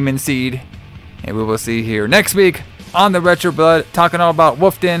with the demon seed, and we will see you here next week on the Retro Blood, talking all about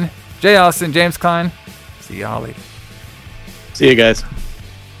Wolf Den. Jay Allison, James Klein. See y'all later. See you guys.